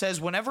this one says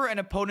whenever an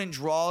opponent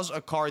draws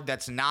a card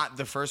that's not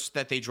the first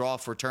that they draw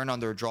for turn on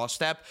their draw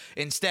step,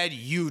 instead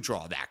you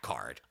draw that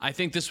card. I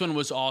think this one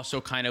was also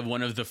kind of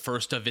one of the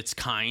first of its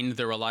kind.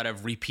 There were a lot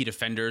of repeat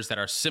offenders that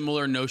are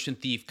similar Notion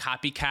Thief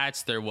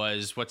copycats. There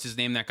was, what's his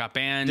name that got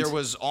banned? There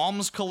was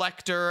Alms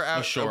Collector,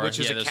 which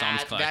is a there's cat.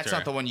 Alms Collector. That's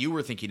not the one you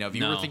were thinking of.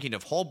 You were thinking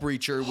of Hull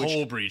Breacher, which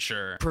Hull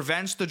Breacher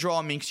prevents the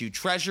draw, makes you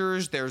treasures.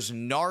 There's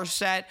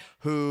Narset,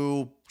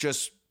 who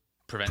just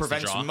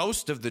prevents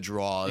most of the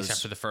draws.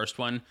 Except for the first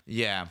one.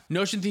 Yeah.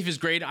 Notion Thief is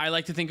great. I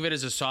like to think of it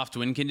as a soft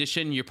win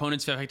condition. Your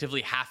opponents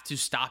effectively have to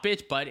stop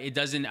it, but it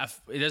doesn't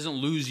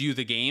lose you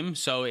the game.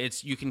 So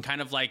you can kind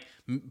of like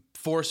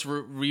force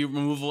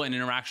removal and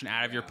interaction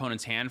out of your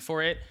opponent's hand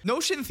for it.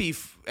 Notion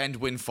Thief and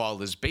Windfall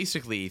is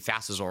basically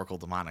Thassa's Oracle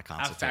Demonic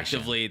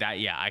Consultation. Effectively,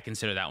 I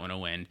consider that one a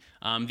win.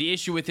 The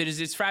issue with it is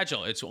it's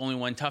fragile. It's only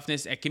 1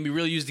 toughness. It can be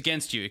really used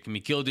against you. It can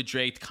be Gilded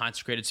Drake.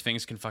 Consecrated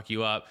Sphinx can fuck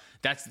you up.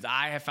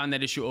 I have found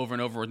that issue over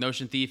and over with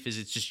Notion Thief is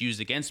it's just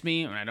used against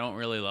me, and I don't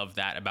really love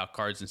that about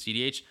cards in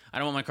CEDH. I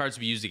don't want my cards to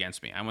be used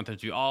against me. I want them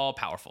to be all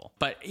powerful.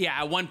 But yeah,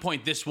 at one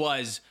point this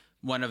was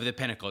one of the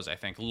pinnacles, I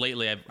think.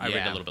 Lately, I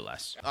read a little bit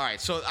less. All right,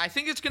 so I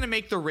think it's going to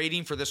make the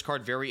rating for this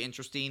card very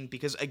interesting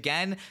because,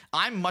 again,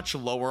 I'm much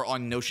lower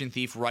on Notion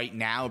Thief right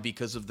now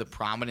because of the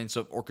prominence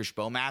of Orcish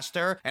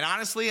Bowmaster. And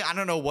honestly, I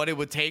don't know what it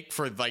would take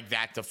for like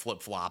that to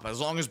flip-flop. As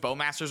long as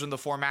Bowmaster's in the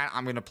format,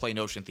 I'm going to play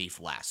Notion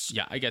Thief less.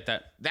 Yeah, I get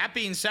that. That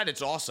being said,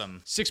 it's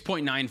awesome.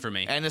 6.9 for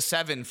me. And a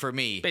 7 for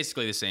me.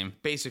 Basically the same.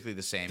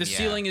 The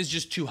ceiling is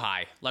just too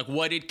high. Like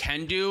what it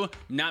can do,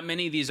 not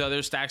many of these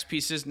other stacks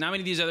pieces, not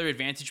many of these other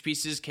advantage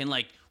pieces can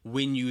like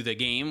win you the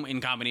game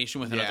in combination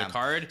with another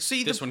card.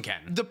 See, this one can.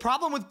 The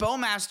problem with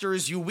Bowmaster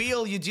is you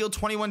wheel, you deal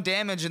 21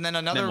 damage, and then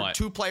another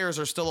 2 players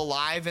are still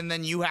alive, and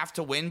then you have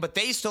to win, but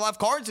they still have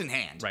cards in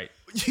hand. Right.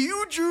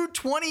 You drew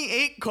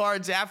 28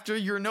 cards after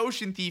your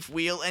Notion Thief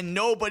wheel, and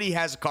nobody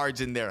has cards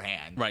in their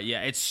hand. Right,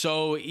 yeah. It's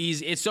so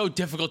easy. It's so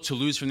difficult to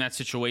lose from that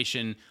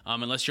situation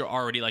unless you're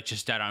already like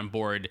just dead on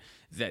board.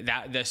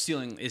 That the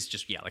ceiling is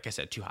just, like I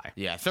said, too high.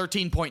 Yeah,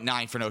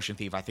 13.9 for Notion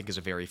Thief, I think, is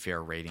a very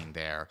fair rating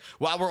there.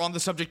 While we're on the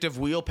subject of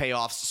wheel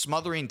payoffs,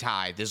 Smothering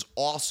Tithe is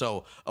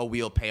also a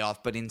wheel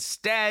payoff, but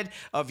instead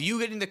of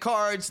you getting the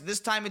cards, this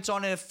time it's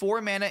on a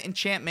 4-mana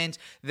enchantment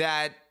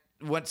that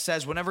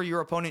says whenever your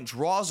opponent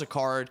draws a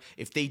card,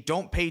 if they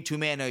don't pay 2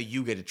 mana,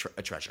 you get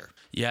a treasure.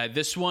 Yeah,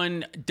 this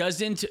one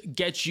doesn't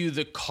get you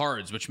the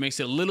cards, which makes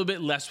it a little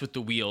bit less with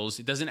the wheels.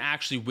 It doesn't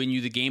actually win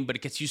you the game, but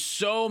it gets you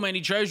so many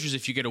treasures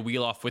if you get a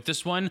wheel off with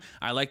this one.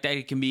 I like that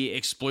it can be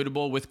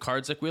exploitable with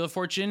cards like Wheel of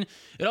Fortune.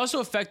 It also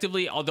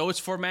effectively, although it's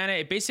 4 mana,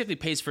 it basically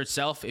pays for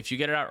itself. If you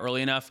get it out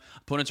early enough,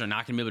 opponents are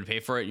not going to be able to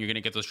pay for it, and you're going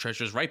to get those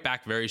treasures right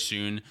back very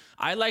soon.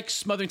 I like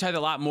Smothering Tithe a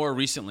lot more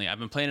recently. I've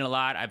been playing it a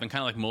lot. I've been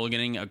kind of like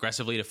mulliganing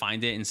aggressively to find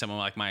it in some of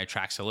like my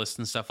Atraxa lists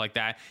and stuff like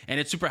that, and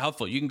it's super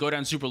helpful. You can go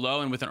down super low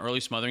and with an early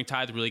Smothering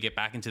Tithe really get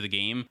back into the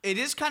game. It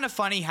is kind of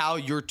funny how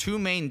your 2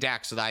 main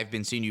decks that I've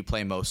been seeing you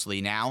play mostly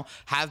now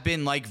have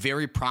been like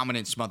very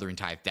prominent Smothering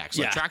Tithe decks.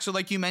 Like Atraxa,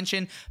 like you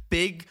mentioned,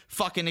 big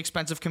fucking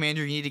expensive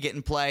commander you need to get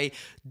in play.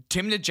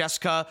 Timna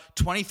Jessica,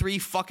 23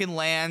 fucking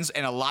lands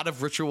and a lot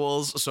of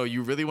rituals, so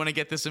you really want to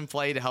get this in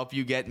play to help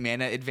you get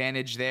mana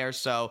advantage there.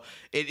 So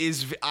it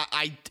is,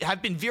 I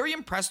have been very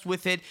impressed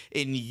with it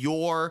in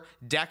your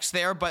decks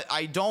there, but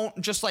I don't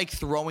just like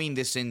throwing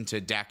this into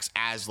decks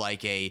as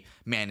like a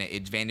mana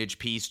advantage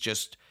piece,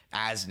 just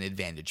as an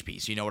advantage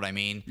piece. You know what I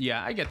mean?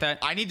 Yeah, I get that.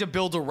 I need to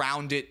build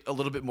around it a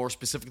little bit more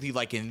specifically,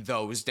 like in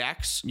those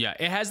decks. Yeah,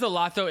 it has the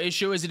Lotho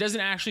issue is it doesn't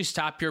actually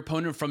stop your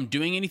opponent from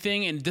doing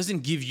anything, and it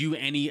doesn't give you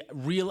any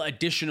real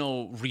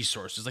additional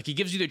resources. Like, it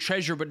gives you the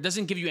treasure, but it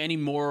doesn't give you any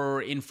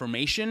more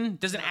information.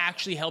 It doesn't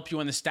actually help you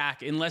on the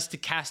stack unless to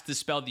cast the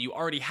spell that you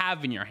already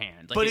have in your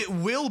hand. Like, but it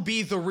will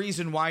be the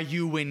reason why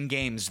you win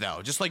games,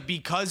 though. Just like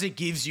because it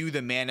gives you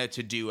the mana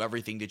to do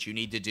everything that you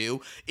need to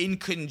do in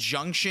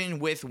conjunction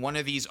with one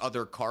of these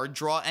other card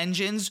draw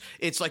engines,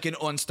 it's like an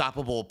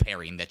unstoppable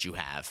pairing that you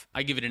have.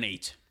 I give it an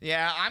 8.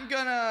 Yeah, I'm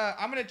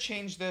gonna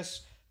change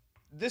this.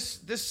 This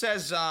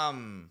says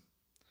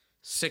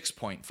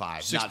 6.5,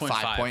 not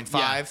 5.5.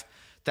 Yeah.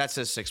 That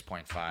says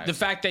 6.5. The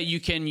fact that you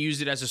can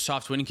use it as a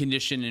soft win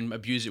condition and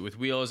abuse it with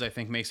wheels, I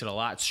think makes it a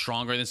lot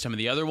stronger than some of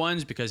the other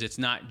ones because it's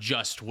not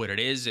just what it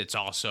is, it's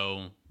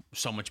also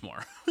so much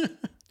more.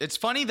 It's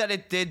funny that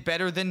it did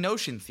better than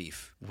Notion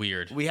Thief.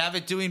 Weird. We have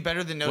it doing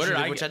better than Notion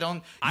Thief, which I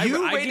don't.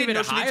 You rated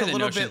Notion Thief a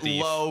little bit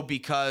Thief. low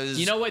because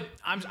you know what?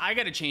 I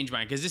got to change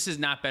mine because this is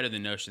not better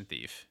than Notion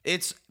Thief.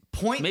 It's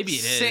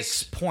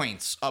 0.6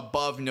 points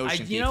above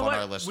Notion Thief on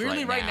our list.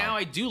 Weirdly, right now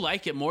I do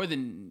like it more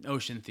than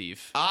Notion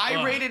Thief.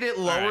 I rated it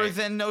lower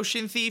than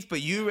Notion Thief, but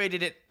you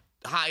rated it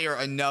higher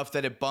enough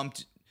that it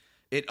bumped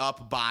it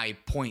up by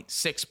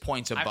 0.6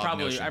 points above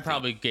Notion Thief. I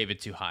probably gave it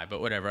too high,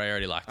 but whatever. I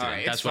already locked it in.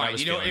 Right, that's what I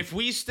was feeling. If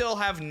we still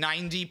have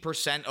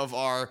 90% of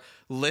our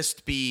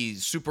list be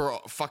super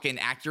fucking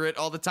accurate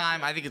all the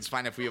time, I think it's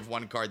fine if we have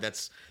one card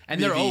that's and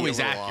they're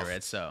always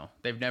accurate, so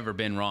they've never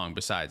been wrong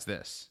besides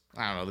this.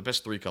 I don't know. The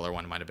best 3-color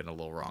one might have been a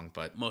little wrong,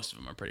 but most of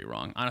them are pretty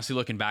wrong. Honestly,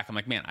 looking back, I'm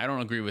like, man, I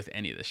don't agree with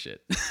any of this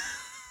shit.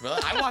 Really?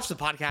 I watch the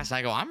podcast and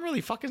I go, I'm really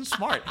fucking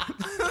smart.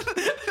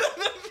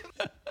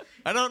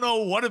 I don't know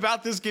what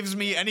about this gives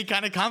me any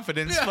kind of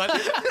confidence, but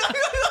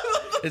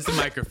it's the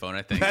microphone,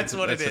 I think. That's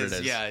what it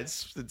is. Yeah,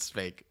 it's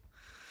fake.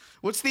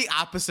 What's the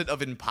opposite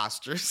of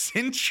imposter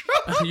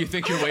syndrome? You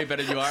think you're way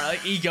better than you are,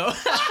 like ego.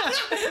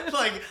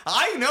 Like,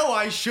 I know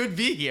I should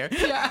be here.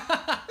 Yeah.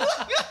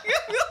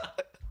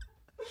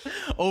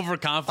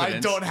 Overconfidence. I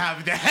don't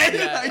have that.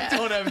 Yeah. I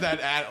don't have that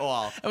at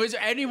all. I mean,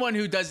 anyone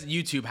who does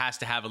YouTube has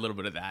to have a little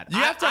bit of that. You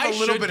have to have a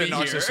little bit of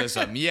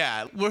narcissism.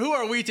 Yeah. Well, who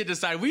are we to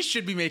decide? We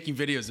should be making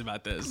videos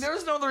about this.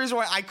 There's no other reason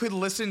why I could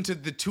listen to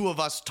the two of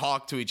us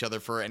talk to each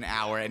other for an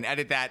hour and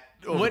edit that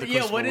over the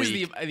course of a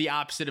week. What is the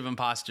opposite of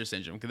imposter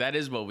syndrome? Because that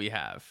is what we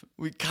have.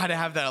 We kind of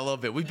have that a little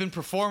bit. We've been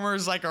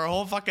performers like our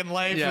whole fucking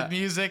life with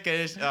music.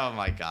 Oh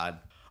my God.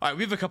 All right,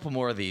 we have a couple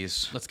more of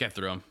these. Let's get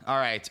through them. All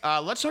right,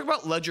 let's talk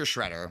about Ledger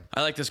Shredder.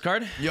 I like this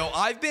card. Yo,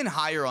 I've been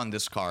higher on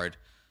this card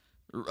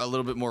a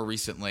little bit more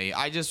recently.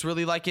 I just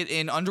really like it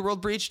in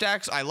Underworld Breach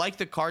decks. I like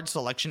the card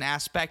selection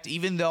aspect.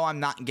 Even though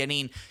I'm not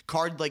getting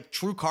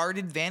true card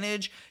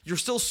advantage, you're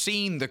still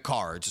seeing the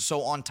cards.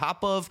 So on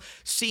top of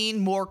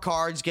seeing more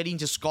cards, getting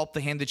to sculpt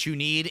the hand that you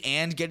need,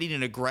 and getting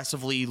an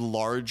aggressively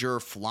larger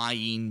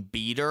flying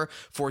beater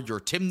for your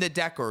Tymna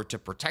deck or to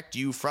protect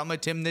you from a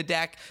Tymna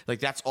deck, like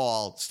that's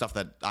all stuff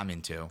that I'm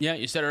into. Yeah,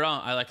 you said it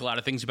all. I like a lot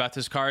of things about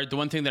this card. The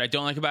one thing that I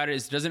don't like about it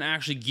is it doesn't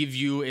actually give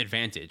you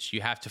advantage.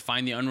 You have to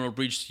find the Underworld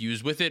Breach to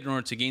use with it in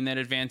order to gain that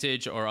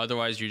advantage, or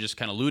otherwise you're just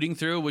kind of looting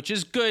through, which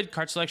is good.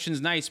 Card selection is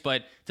nice,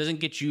 but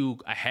doesn't get you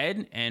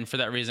ahead, and for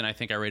that reason I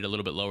think I rate it a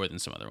little bit lower than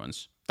some other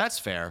ones. That's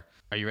fair.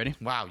 Are you ready?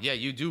 Wow, yeah,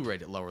 you do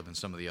rate it lower than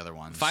some of the other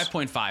ones.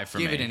 5.5 for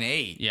me. Give it an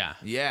 8. Yeah.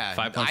 Yeah.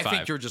 5.5. I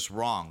think you're just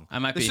wrong. I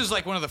might be. This is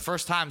like one of the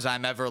first times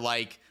I'm ever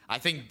like, I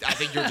think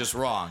you're just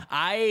wrong.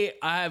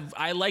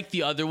 I like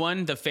the other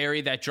one, the fairy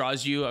that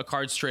draws you a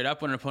card straight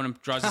up when an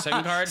opponent draws a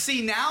second card.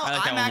 See, now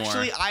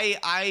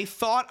I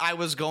thought I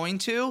was going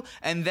to,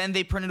 and then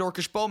they printed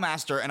Orcish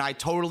Bowmaster, and I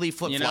totally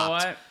flip-flopped. You know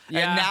what?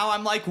 Yeah. And now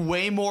I'm like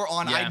way more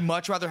on, Yeah. I'd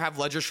much rather have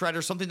Ledger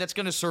Shredder, something that's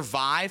going to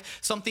survive,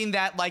 something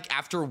that like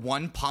after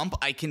one pump,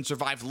 I can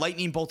survive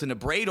Lightning Bolt and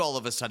Abrade all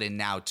of a sudden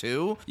now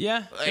too.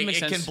 Yeah, that makes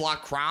sense. It can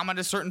block Crom at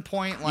a certain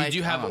point. Like,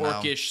 you do have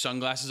Orcish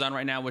sunglasses on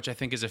right now, which I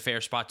think is a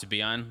fair spot to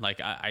be on. Like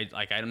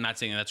I'm not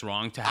saying that's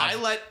wrong to have.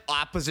 I let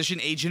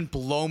Opposition Agent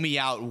blow me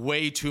out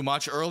way too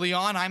much early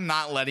on. I'm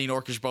not letting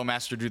Orcish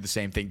Bowmaster do the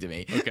same thing to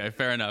me. Okay,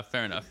 fair enough.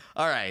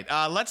 All right,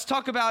 let's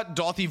talk about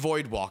Dauthi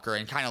Voidwalker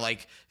and kind of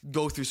like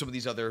go through some of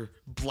these other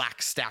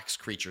Black Stacks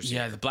creatures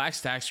here. Yeah, the Black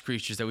Stacks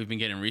creatures that we've been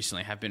getting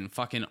recently have been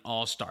fucking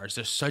all-stars.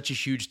 There's such a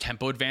huge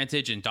tempo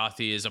advantage, and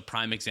Dauthi is a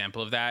prime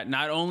example of that.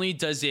 Not only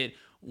does it,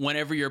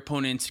 whenever your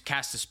opponent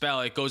casts a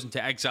spell, it goes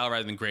into exile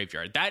rather than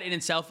graveyard. That in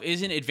itself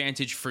is an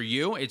advantage for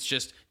you. It's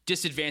just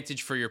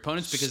disadvantage for your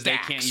opponents because they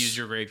can't use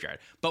your graveyard.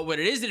 But what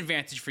it is an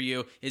advantage for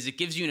you is it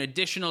gives you an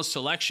additional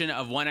selection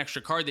of one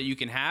extra card that you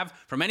can have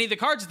from any of the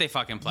cards that they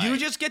fucking play. You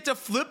just get to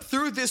flip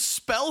through this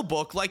spell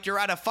book like you're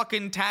at a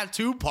fucking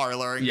tattoo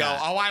parlor and go,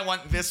 oh, I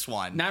want this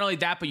one. Not only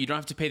that, but you don't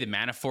have to pay the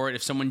mana for it.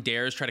 If someone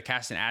dares try to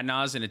cast an Ad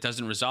Nauseam and it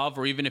doesn't resolve,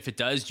 or even if it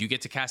does, you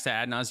get to cast that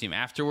Ad Nauseam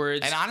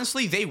afterwards. And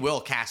honestly, they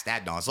will cast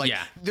Ad Nauseam. Like,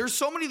 there's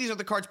so many of these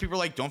other cards people are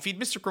like, don't feed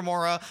Mystic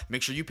Remora,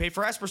 make sure you pay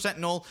for Esper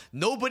Sentinel.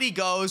 Nobody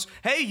goes,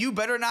 hey, you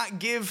better not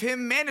give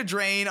him mana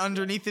drain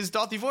underneath his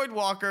Dauthi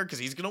Voidwalker because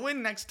he's gonna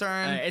win next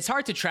turn. It's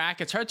hard to track.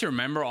 It's hard to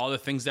remember all the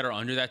things that are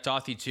under that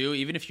Dauthi too.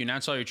 Even if you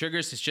announce all your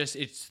triggers,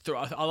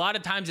 a lot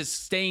of times it's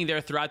staying there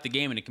throughout the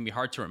game, and it can be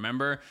hard to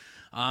remember.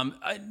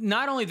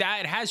 Not only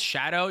that, it has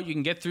Shadow. You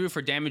can get through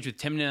for damage with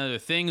Tymna and other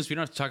things. We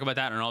don't have to talk about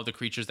that on all the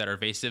creatures that are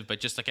evasive, but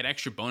just like an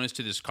extra bonus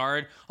to this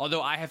card.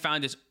 Although I have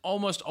found it's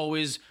almost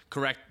always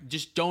correct.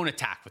 Just don't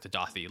attack with the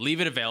Dauthi.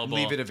 Leave it available.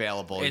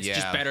 It's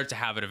just better to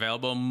have it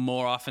available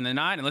more often than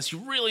not, unless you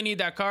really need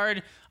that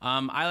card.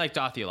 I like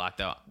Dauthi a lot,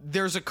 though.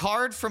 There's a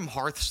card from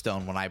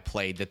Hearthstone when I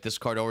played that this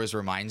card always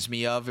reminds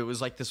me of. It was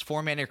like this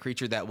 4-mana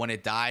creature that when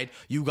it died,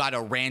 you got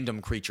a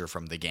random creature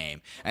from the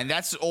game. And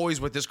that's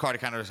always what this card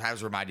kind of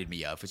has reminded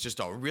me of. It's just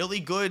a really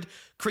good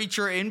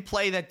creature in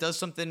play that does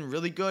something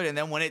really good. And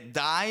then when it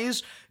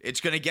dies, it's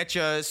going to get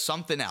you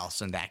something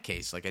else in that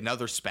case, like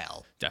another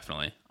spell.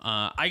 Definitely.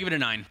 I give it a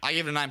 9. I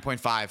give it a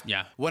 9.5.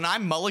 Yeah. When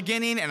I'm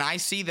mulliganing and I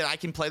see that I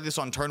can play this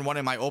on turn 1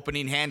 in my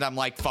opening hand, I'm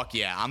like, fuck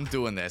yeah, I'm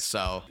doing this.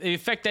 So the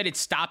effect that it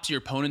stops your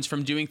opponents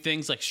from doing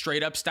things, like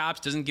straight up stops,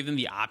 doesn't give them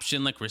the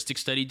option like Rhystic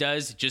Study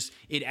does.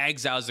 It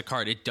exiles the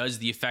card. It does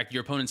the effect.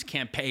 Your opponents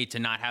can't pay to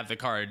not have the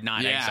card,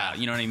 not exile.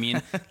 You know what I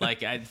mean?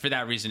 For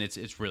that reason,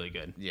 it's really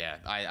good. Yeah,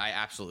 I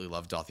absolutely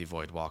love Dauthi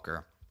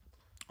Voidwalker.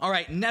 All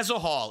right,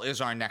 Nezahal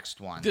is our next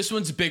one. This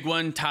one's a big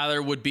one.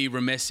 Tyler would be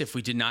remiss if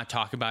we did not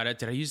talk about it.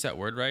 Did I use that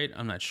word right?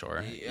 I'm not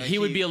sure. He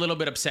would be a little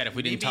bit upset if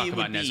we didn't talk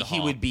about Nezahal. He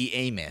would be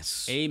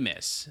amiss.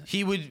 Amiss.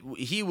 He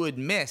would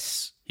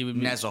miss He would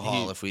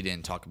Nezahal if we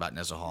didn't talk about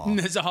Nezahal.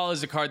 Nezahal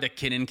is a card that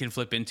Kinnan can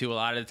flip into a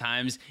lot of the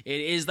times.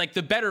 It is like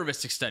the better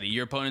Ristic Study.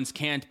 Your opponents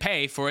can't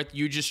pay for it.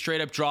 You just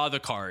straight up draw the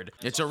card.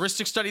 It's a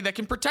Ristic Study that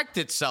can protect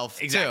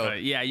itself,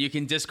 Exactly. too. Yeah, you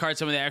can discard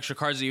some of the extra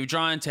cards that you've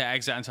drawn to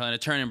exile until end of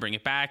turn and bring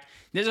it back.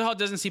 Nezahal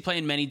doesn't see play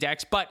in many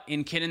decks, but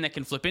in Kinnan that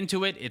can flip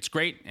into it, it's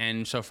great.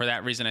 And so for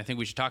that reason, I think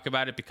we should talk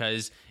about it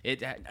because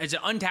it's an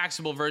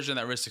untaxable version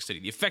of that Ristic Study.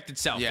 The effect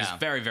itself is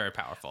very, very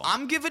powerful.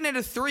 I'm giving it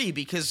a 3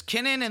 because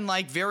Kinnan and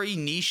like very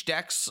niche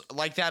decks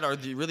like that are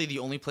really the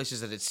only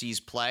places that it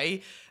sees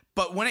play.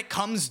 But when it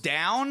comes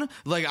down,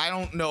 like, I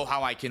don't know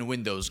how I can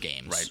win those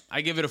games. Right. I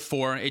give it a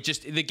 4. It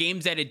just, the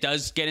games that it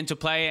does get into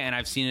play, and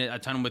I've seen it a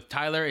ton with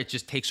Tyler, it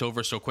just takes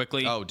over so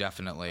quickly. Oh,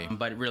 definitely.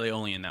 But really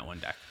only in that one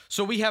deck.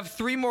 So we have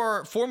 4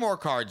 more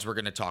cards we're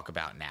going to talk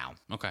about now.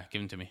 Okay,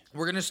 give them to me.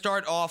 We're going to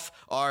start off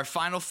our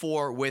final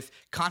 4 with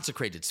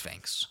Consecrated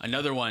Sphinx.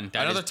 Another one.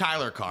 Another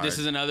Tyler card. This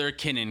is another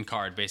Kinnan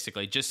card,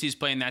 basically. Just he's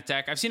playing that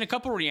deck. I've seen a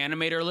couple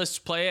Reanimator lists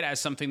play it as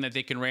something that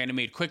they can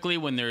reanimate quickly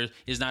when there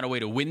is not a way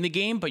to win the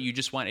game, but you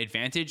just want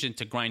advantage and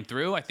to grind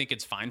through. I think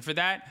it's fine for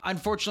that.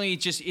 Unfortunately,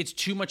 it's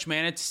too much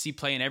mana to see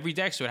play in every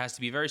deck, so it has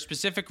to be a very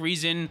specific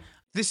reason.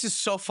 This is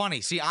so funny.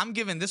 See, I'm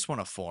giving this one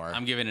a 4.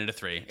 I'm giving it a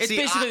 3. It's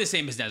basically the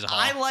same as Nezahal.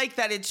 I like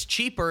that it's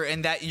cheaper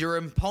and that your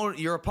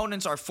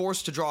opponents are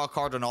forced to draw a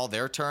card on all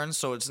their turns,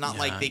 so it's not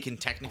like they can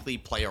technically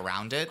play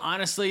around it.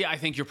 Honestly, I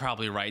think you're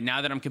probably right.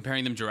 Now that I'm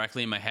comparing them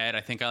directly in my head,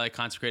 I think I like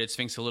Consecrated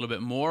Sphinx a little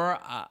bit more.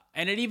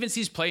 And it even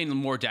sees play in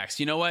more decks.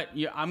 You know what?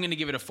 I'm going to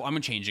give it a 4.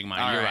 I'm changing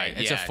mine. You're right.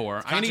 It's a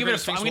 4. I'm going to give it a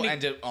 4. I'm going to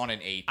end it on an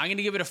 8. I'm going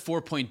to give it a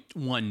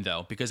 4.1,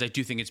 though, because I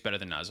do think it's better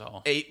than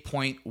Nezahal.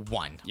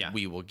 8.1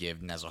 we will give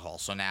Nezahal.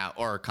 So now,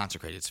 or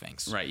Consecrated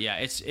Sphinx. Right, yeah.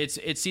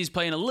 It sees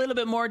play in a little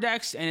bit more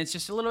decks, and it's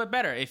just a little bit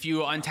better. If you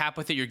untap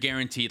with it, you're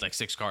guaranteed like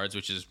 6 cards,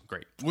 which is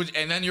great.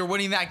 And then you're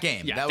winning that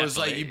game. Yeah, that was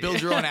like, you build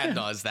your own ad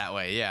nauseam that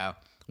way, yeah,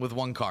 with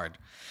 1 card.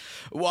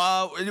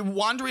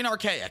 Wandering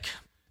Archaic.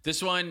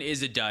 This one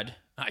is a dud,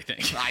 I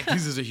think.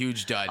 This is a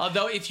huge dud.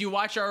 Although, if you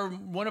watch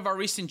one of our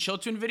recent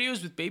Chiltern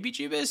videos with Baby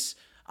Jeebus,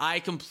 I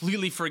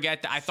completely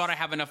forget that. I thought I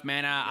have enough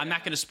mana. I'm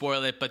not going to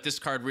spoil it, but this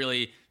card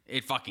really...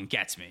 It fucking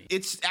gets me.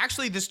 It's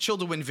actually this Chill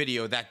to Win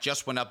video that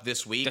just went up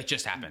this week. That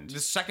just happened. The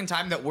second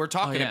time that we're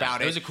talking about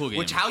it. It was a cool game.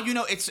 Which, how you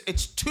know, it's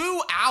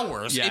 2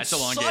 hours. Yeah, it's a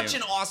long game. It's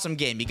such an awesome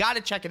game. You got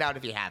to check it out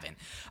if you haven't.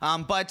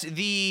 But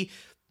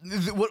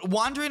what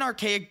Wandering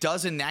Archaic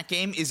does in that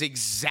game is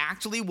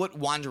exactly what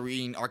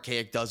Wandering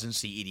Archaic does in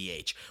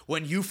cEDH.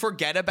 When you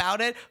forget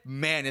about it,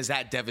 man, is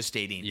that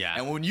devastating. Yeah.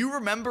 And when you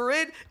remember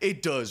it,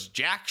 it does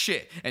jack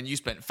shit. And you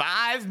spent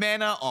 5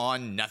 mana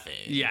on nothing.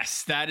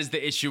 Yes, that is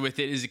the issue with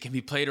it, is it can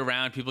be played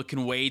around. People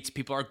can wait.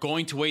 People are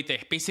going to wait.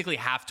 They basically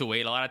have to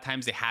wait. A lot of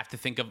times they have to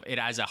think of it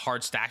as a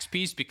hard stacks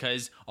piece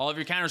because all of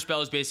your counter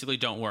spells basically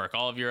don't work.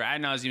 All of your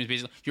ad nauseam is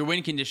basically your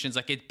win conditions.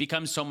 Like, it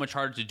becomes so much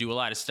harder to do a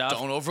lot of stuff.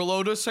 Don't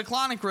overload a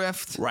Cyclonic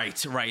Rift. Right.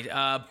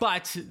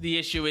 But the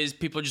issue is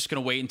people are just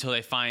going to wait until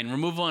they find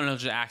removal, and it'll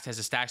just act as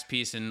a stacks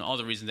piece, and all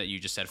the reasons that you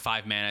just said.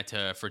 5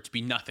 mana for it to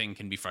be nothing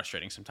can be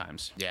frustrating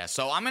sometimes. Yeah,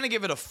 so I'm going to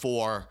give it a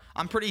 4.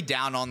 I'm pretty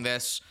down on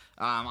this.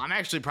 I'm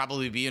actually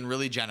probably being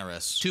really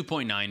generous.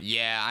 2.9.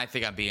 Yeah, I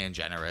think I'm being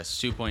generous.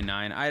 2.9.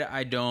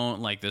 I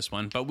don't like this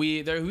one, but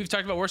we've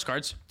talked about worse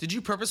cards. Did you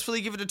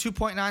purposefully give it a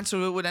 2.9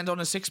 so it would end on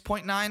a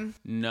 6.9?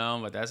 No,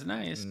 but that's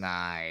nice.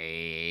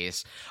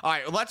 Nice. All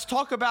right, let's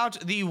talk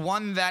about the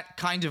one that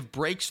kind of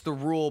breaks the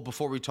rule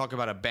before we talk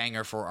about a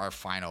banger for our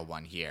final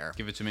one here.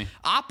 Give it to me.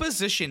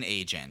 Opposition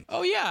Agent.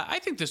 Oh, yeah, I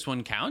think this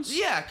one counts.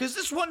 Yeah, because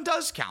this one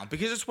does count,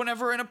 because it's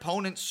whenever an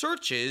opponent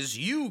searches,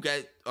 you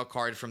get a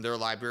card from their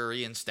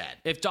library instead.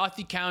 If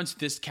Dothy counts,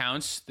 this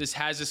counts. This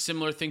has a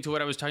similar thing to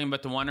what I was talking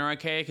about the Wandering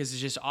Archaic, because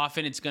it's just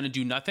often it's going to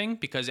do nothing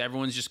because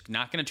everyone's just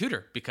not going to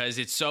tutor because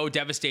it's so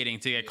devastating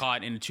to get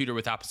caught in a tutor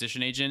with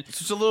Opposition Agent.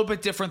 So it's a little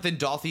bit different than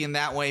Dothy in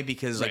that way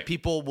because like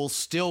people will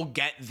still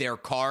get their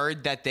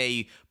card that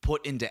they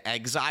put into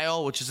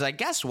exile, which is, I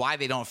guess, why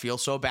they don't feel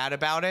so bad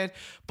about it.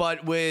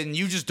 But when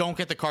you just don't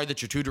get the card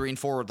that you're tutoring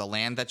for or the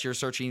land that you're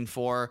searching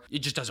for, it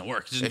just doesn't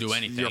work. It doesn't do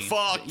anything. You're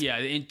fucked. Yeah,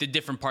 the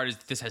different part is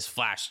that this has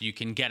flash. You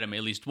can get them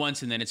at least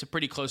once, and then it's a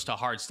pretty close to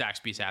hard stacks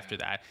piece after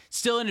that.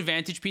 Still an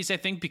advantage piece, I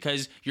think,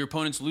 because your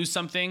opponents lose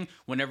something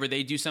whenever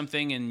they do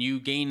something, and you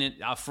gain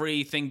a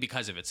free thing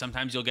because of it.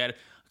 Sometimes you'll get a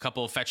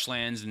couple of fetch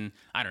lands, and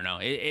I don't know.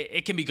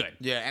 It can be good.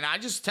 Yeah, and I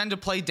just tend to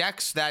play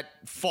decks that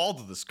fall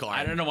to this card.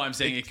 I don't know why I'm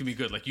saying it can be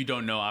good. Like, you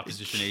don't know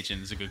Opposition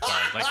Agent is a good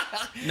card. Like,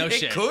 no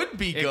shit. It could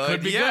be good. It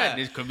could be good.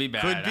 It could be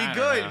bad. Could be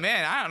good.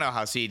 Man, I don't know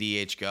how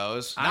cEDH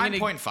goes.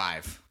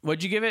 9.5.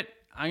 What'd you give it?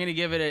 I'm going to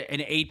give it an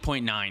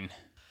 8.9.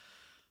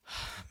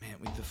 Man,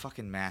 with the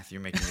fucking math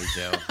you're making me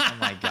do. Oh,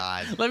 my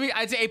God.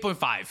 I'd say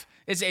 8.5.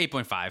 It's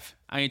 8.5.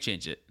 I'm going to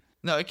change it.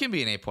 No, it can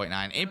be an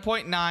 8.9.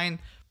 8.9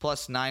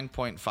 plus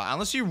 9.5.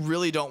 Unless you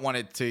really don't want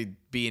it to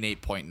be an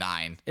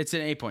 8.9. It's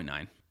an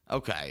 8.9.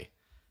 Okay.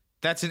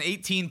 That's an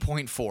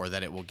 18.4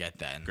 that it will get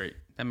then. Great.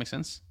 That makes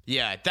sense.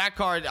 Yeah, that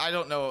card, I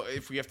don't know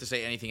if we have to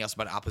say anything else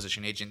about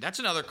Opposition Agent. That's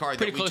another card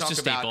Pretty that we close talk to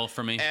staple about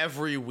for me.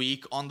 every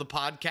week on the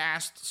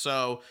podcast.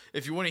 So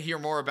if you want to hear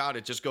more about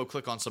it, just go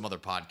click on some other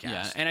podcast.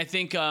 Yeah, and I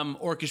think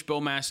Orcish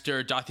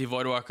Bowmaster, Dathi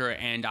Voidwalker,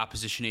 and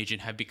Opposition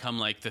Agent have become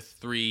like the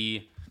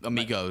three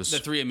amigos. The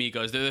three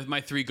amigos. They're my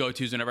three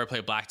go-tos whenever I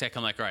play Black Deck.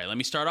 I'm like, all right, let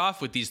me start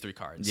off with these three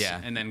cards.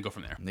 Yeah. And then go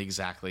from there.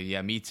 Exactly.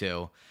 Yeah, me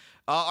too.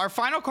 Our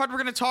final card we're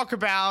going to talk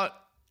about.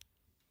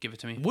 Give it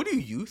to me. What do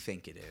you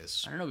think it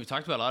is? I don't know. We've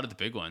talked about a lot of the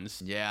big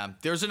ones. Yeah.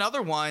 There's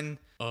another one.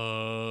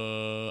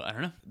 I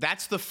don't know.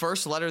 That's the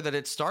first letter that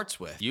it starts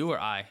with. You or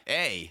I?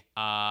 A.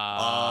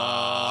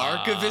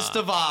 Archivist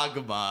of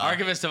Agma.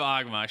 Archivist of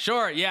Agma.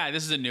 Sure. Yeah,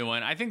 this is a new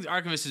one. I think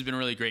Archivist has been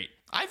really great.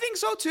 I think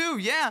so too,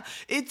 yeah.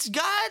 It's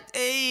got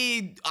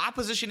a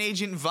Opposition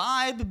Agent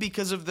vibe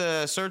because of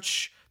the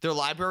search their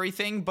library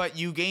thing, but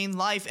you gain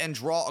life and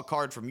draw a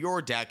card from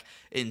your deck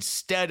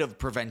instead of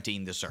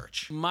preventing the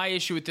search. My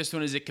issue with this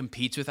one is it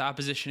competes with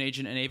Opposition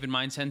Agent and Aven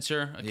Mind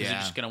Sensor because you're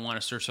just going to want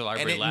to search the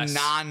library and less. And it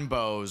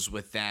non-bows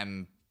with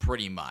them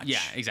pretty much. Yeah,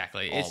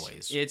 exactly.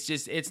 Always.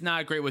 It's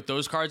not great with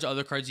those cards,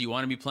 other cards you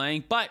want to be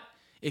playing, but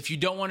if you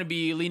don't want to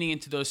be leaning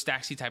into those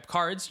Staxy type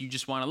cards, you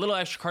just want a little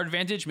extra card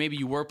advantage. Maybe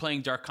you were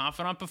playing Dark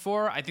Confidant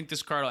before. I think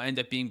this card will end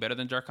up being better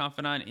than Dark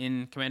Confidant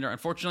in Commander.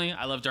 Unfortunately,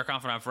 I love Dark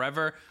Confidant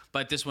forever,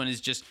 but this one is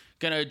just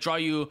going to draw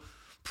you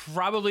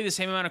probably the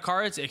same amount of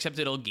cards, except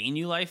it'll gain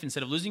you life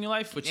instead of losing you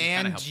life, which is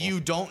kind of helpful. And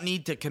you don't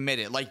need to commit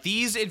it. Like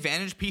these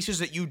advantage pieces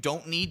that you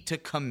don't need to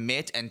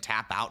commit and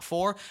tap out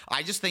for,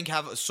 I just think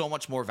have so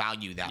much more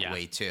value that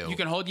way too. You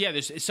can hold,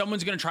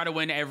 someone's going to try to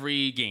win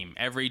every game,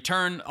 every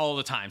turn, all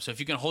the time. So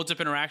if you can hold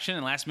up interaction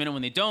and last minute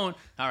when they don't,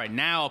 all right,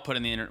 now I'll put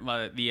in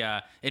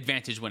the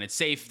advantage when it's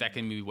safe. That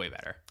can be way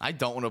better. I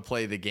don't want to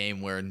play the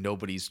game where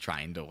nobody's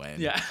trying to win.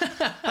 Yeah.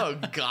 Oh,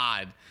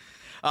 God.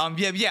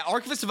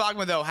 Archivist of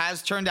Agma, though,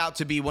 has turned out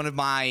to be one of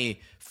my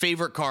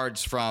favorite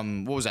cards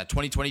from,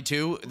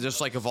 2022?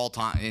 Just like of all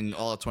time, in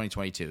all of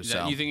 2022.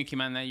 You think it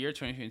came out in that year,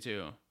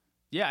 2022?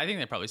 Yeah, I think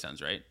that probably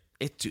sounds right.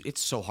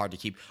 It's so hard to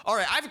keep. All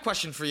right, I have a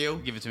question for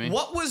you. Give it to me.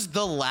 What was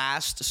the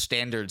last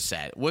standard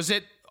set? Was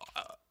it...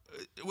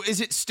 is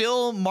it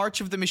still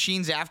March of the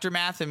Machines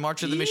Aftermath and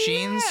March of the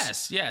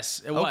Machines?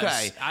 Yes, it was.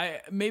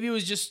 Okay. Maybe it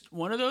was just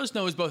one of those?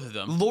 No, it was both of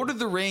them. Lord of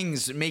the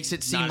Rings makes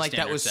it seem like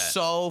that was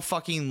so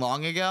fucking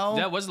long ago.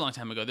 That was a long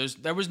time ago.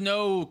 There was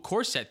no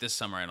core set this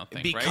summer, I don't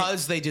think,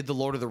 because they did the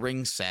Lord of the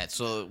Rings set,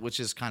 which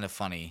is kind of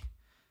funny.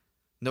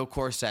 No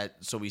core set,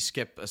 so we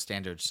skip a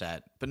standard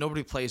set. But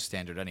nobody plays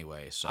standard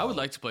anyway, so... I would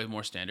like to play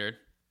more standard.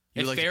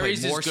 If like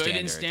Fairies is good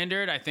in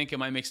standard, I think it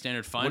might make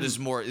standard fun. What is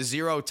more?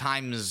 0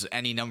 times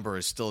any number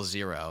is still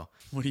 0.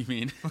 What do you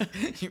mean?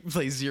 You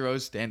play 0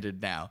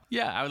 standard now.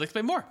 Yeah, I would like to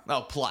play more.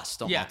 Oh, plus.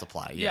 Don't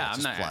multiply. Yeah,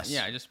 I'm not. Plus.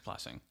 Yeah, just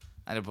plussing.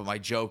 I know, but my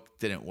joke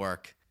didn't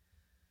work.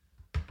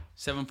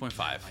 7.5. Oh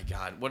my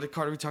God. What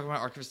card are we talking about?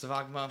 Archivist of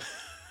Agma?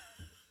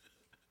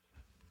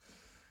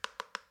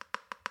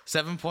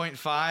 7.5?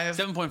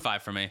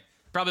 7.5 for me.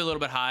 Probably a little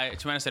bit high.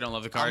 To be honest, I don't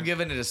love the card. I'm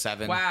giving it a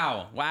 7.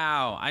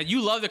 Wow.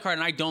 You love the card,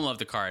 and I don't love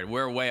the card.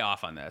 We're way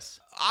off on this.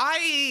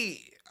 I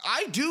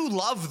do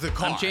love the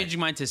card. I'm changing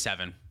mine to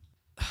 7.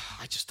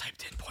 I just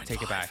typed in 0.5.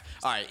 Take it back.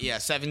 All right,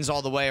 7's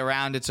all the way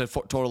around. It's a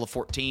total of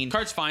 14.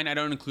 Card's fine. I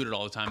don't include it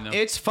all the time, though.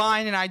 It's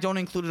fine, and I don't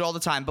include it all the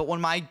time. But when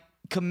my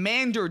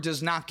commander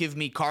does not give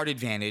me card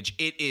advantage,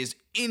 it is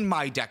in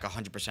my deck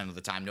 100% of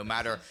the time, no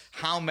matter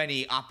how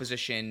many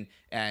opposition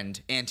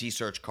and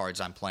anti-search cards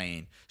I'm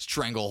playing.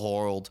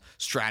 Stranglehold,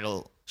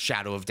 Shadow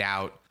of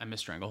Doubt. I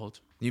miss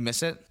Stranglehold. You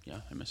miss it? Yeah,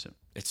 I miss it.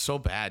 It's so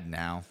bad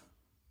now.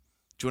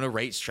 Do you want to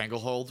rate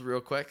Stranglehold real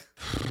quick?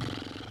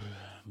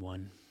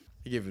 1.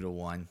 I give it a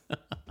 1.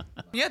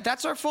 Yeah,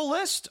 that's our full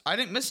list. I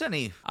didn't miss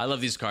any. I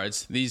love these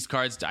cards. These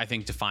cards, I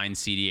think, define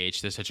cEDH.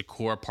 They're such a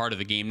core part of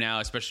the game now,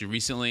 especially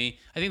recently.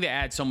 I think they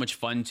add so much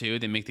fun, too.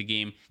 They make the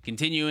game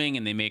continuing,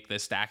 and they make the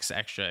stacks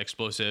extra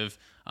explosive.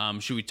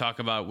 Should we talk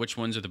about which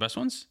ones are the best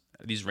ones?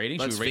 These ratings?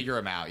 Let's figure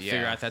them out,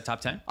 Figure out that top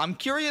 10? I'm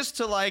curious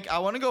to, I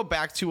want to go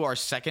back to our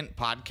second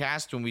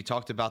podcast when we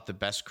talked about the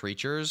best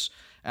creatures,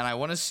 and I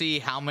want to see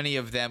how many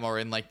of them are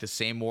in, the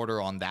same order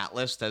on that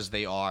list as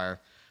they are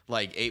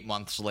 8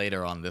 months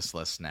later on this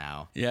list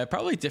now. Yeah,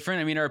 probably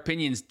different. I mean, our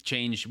opinions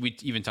change. We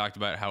even talked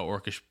about how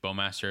Orcish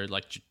Bowmaster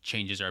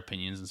changes our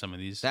opinions in some of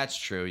these. That's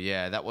true.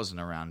 Yeah, that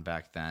wasn't around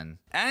back then.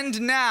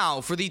 And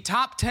now for the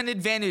top 10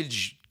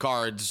 advantage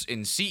cards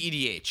in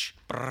cEDH.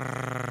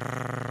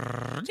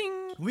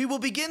 We will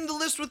begin the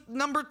list with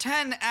number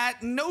 10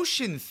 at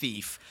Notion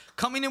Thief,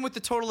 coming in with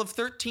a total of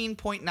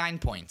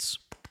 13.9 points.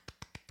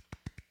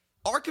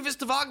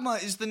 Archivist of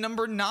Agma is the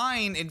number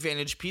 9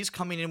 advantage piece,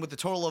 coming in with a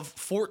total of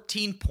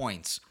 14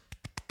 points.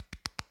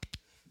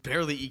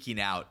 Barely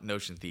eking out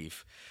Notion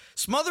Thief.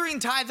 Smothering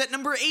Tithe at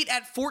number 8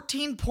 at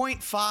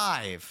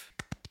 14.5.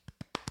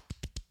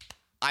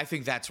 I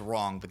think that's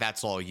wrong, but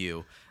that's all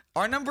you.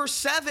 Our number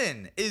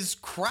 7 is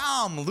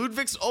Crom,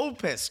 Ludwig's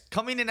Opus,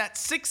 coming in at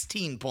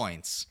 16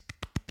 points.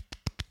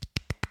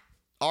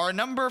 Our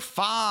number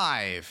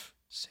 5...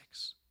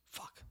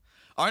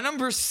 Our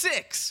number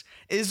 6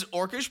 is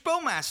Orcish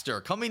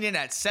Bowmaster, coming in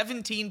at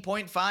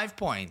 17.5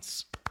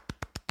 points.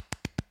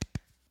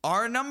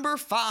 Our number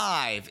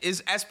 5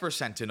 is Esper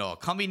Sentinel,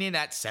 coming in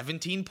at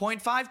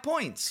 17.5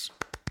 points.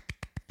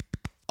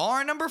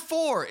 Our number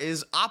 4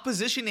 is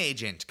Opposition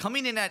Agent,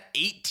 coming in at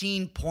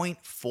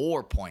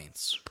 18.4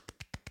 points.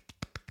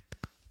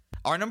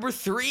 Our number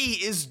 3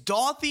 is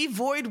Dauthi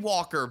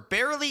Voidwalker,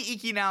 barely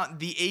eking out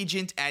the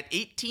Agent at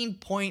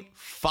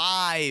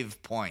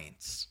 18.5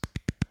 points.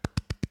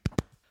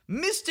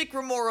 Mystic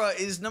Remora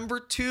is number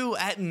 2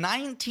 at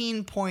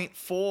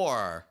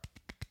 19.4.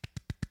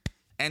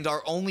 And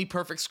our only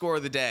perfect score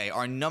of the day,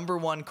 our number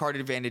 1 card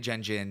advantage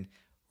engine,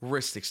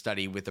 Ristic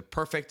Study, with a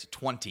perfect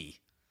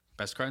 20.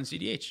 Best card in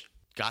CEDH.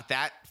 Got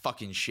that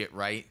fucking shit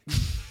right.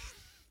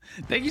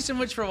 Thank you so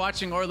much for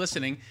watching or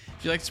listening.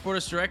 If you'd like to support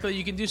us directly,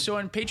 you can do so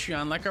on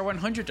Patreon, like our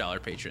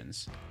 $100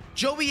 patrons.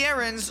 Joey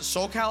Aarons,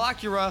 SoCal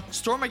Acura,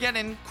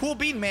 Stormageddon, Cool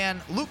Bean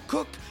Man, Luke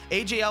Cook,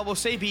 AJ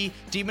Albosabi,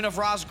 Demon of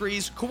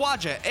Rosgrees,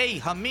 Kawaja A.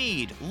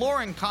 Hamid,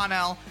 Lauren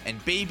Connell,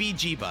 and Baby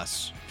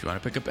G-Bus. If you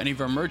want to pick up any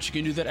of our merch, you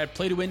can do that at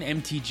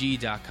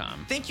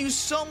playtowinmtg.com. Thank you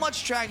so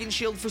much, Dragon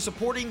Shield, for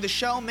supporting the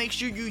show. Make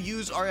sure you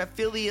use our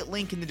affiliate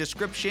link in the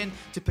description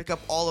to pick up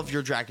all of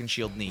your Dragon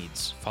Shield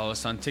needs. Follow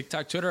us on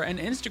TikTok, Twitter, and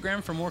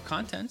Instagram for more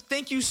content.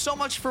 Thank you so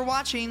much for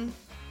watching.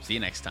 See you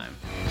next time.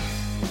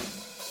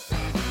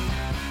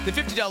 The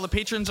 $50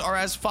 patrons are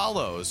as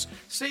follows: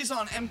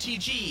 Saison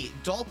MTG,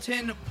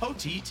 Dalton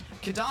Poteet,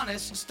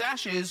 Kadanis,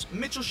 Stashes,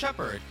 Mitchell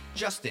Shepard,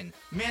 Justin,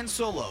 Man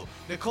Solo,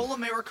 Nikola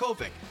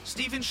Marikovic,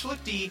 Stephen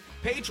Schlichty,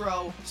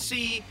 Pedro,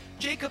 C,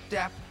 Jacob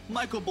Depp,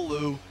 Michael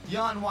Ballou,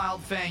 Jan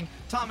Wildfang,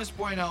 Thomas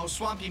Bueno,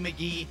 Swampy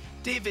McGee,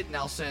 David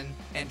Nelson,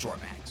 and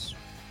Jormax.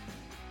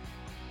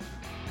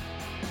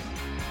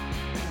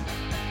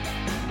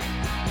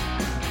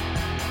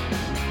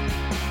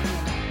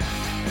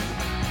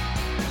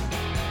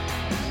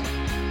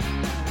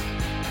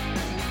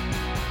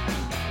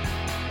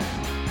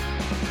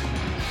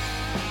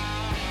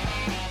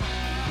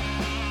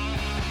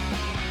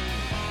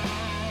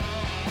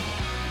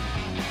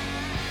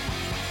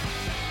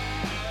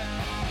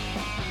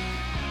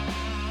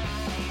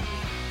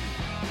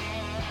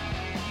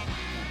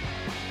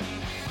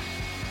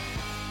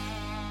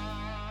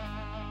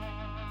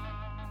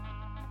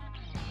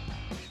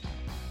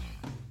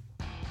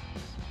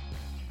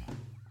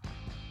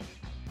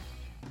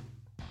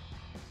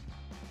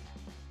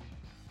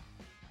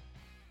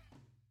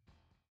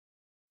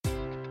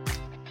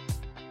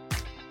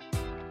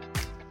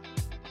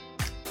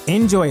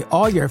 Enjoy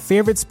all your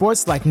favorite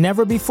sports like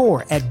never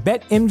before at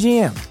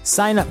BetMGM.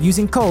 Sign up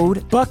using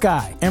code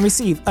Buckeye and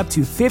receive up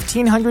to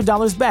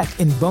 $1,500 back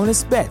in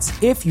bonus bets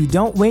if you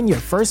don't win your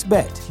first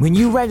bet. When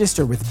you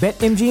register with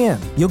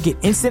BetMGM, you'll get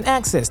instant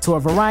access to a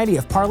variety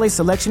of parlay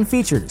selection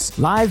features,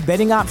 live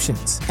betting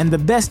options, and the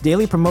best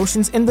daily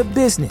promotions in the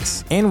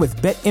business. And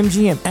with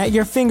BetMGM at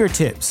your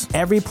fingertips,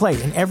 every play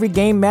and every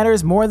game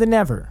matters more than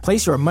ever.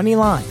 Place your money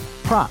line,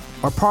 prop,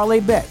 or parlay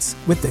bets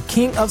with the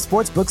king of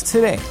sportsbooks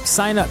today.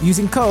 Sign up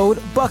using code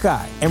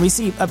Buckeye and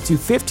receive up to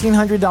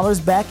 $1,500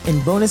 back in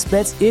bonus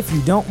bets if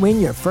you don't win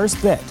your first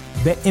bet.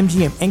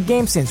 BetMGM and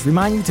GameSense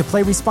remind you to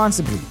play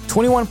responsibly.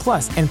 21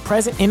 plus and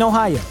present in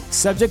Ohio,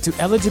 subject to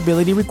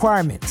eligibility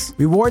requirements.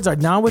 Rewards are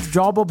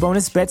non-withdrawable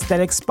bonus bets that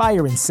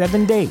expire in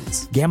 7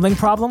 days. Gambling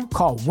problem?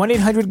 Call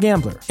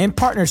 1-800-GAMBLER in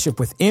partnership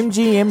with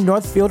MGM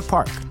Northfield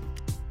Park.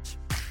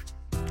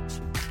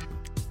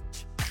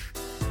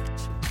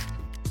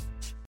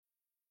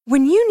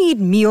 When you need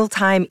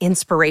mealtime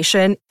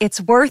inspiration, it's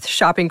worth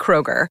shopping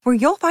Kroger, where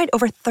you'll find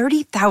over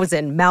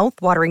 30,000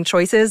 mouth-watering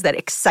choices that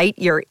excite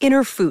your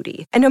inner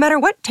foodie. And no matter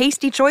what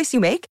tasty choice you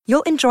make,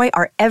 you'll enjoy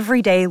our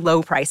everyday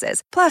low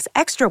prices, plus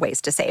extra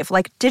ways to save,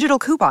 like digital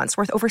coupons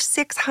worth over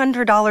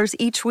 $600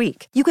 each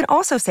week. You can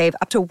also save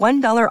up to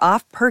 $1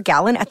 off per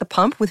gallon at the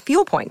pump with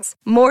fuel points.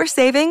 More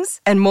savings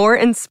and more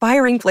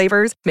inspiring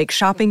flavors make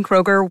shopping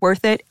Kroger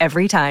worth it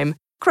every time.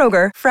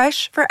 Kroger,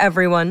 fresh for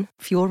everyone.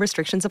 Fuel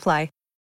restrictions apply.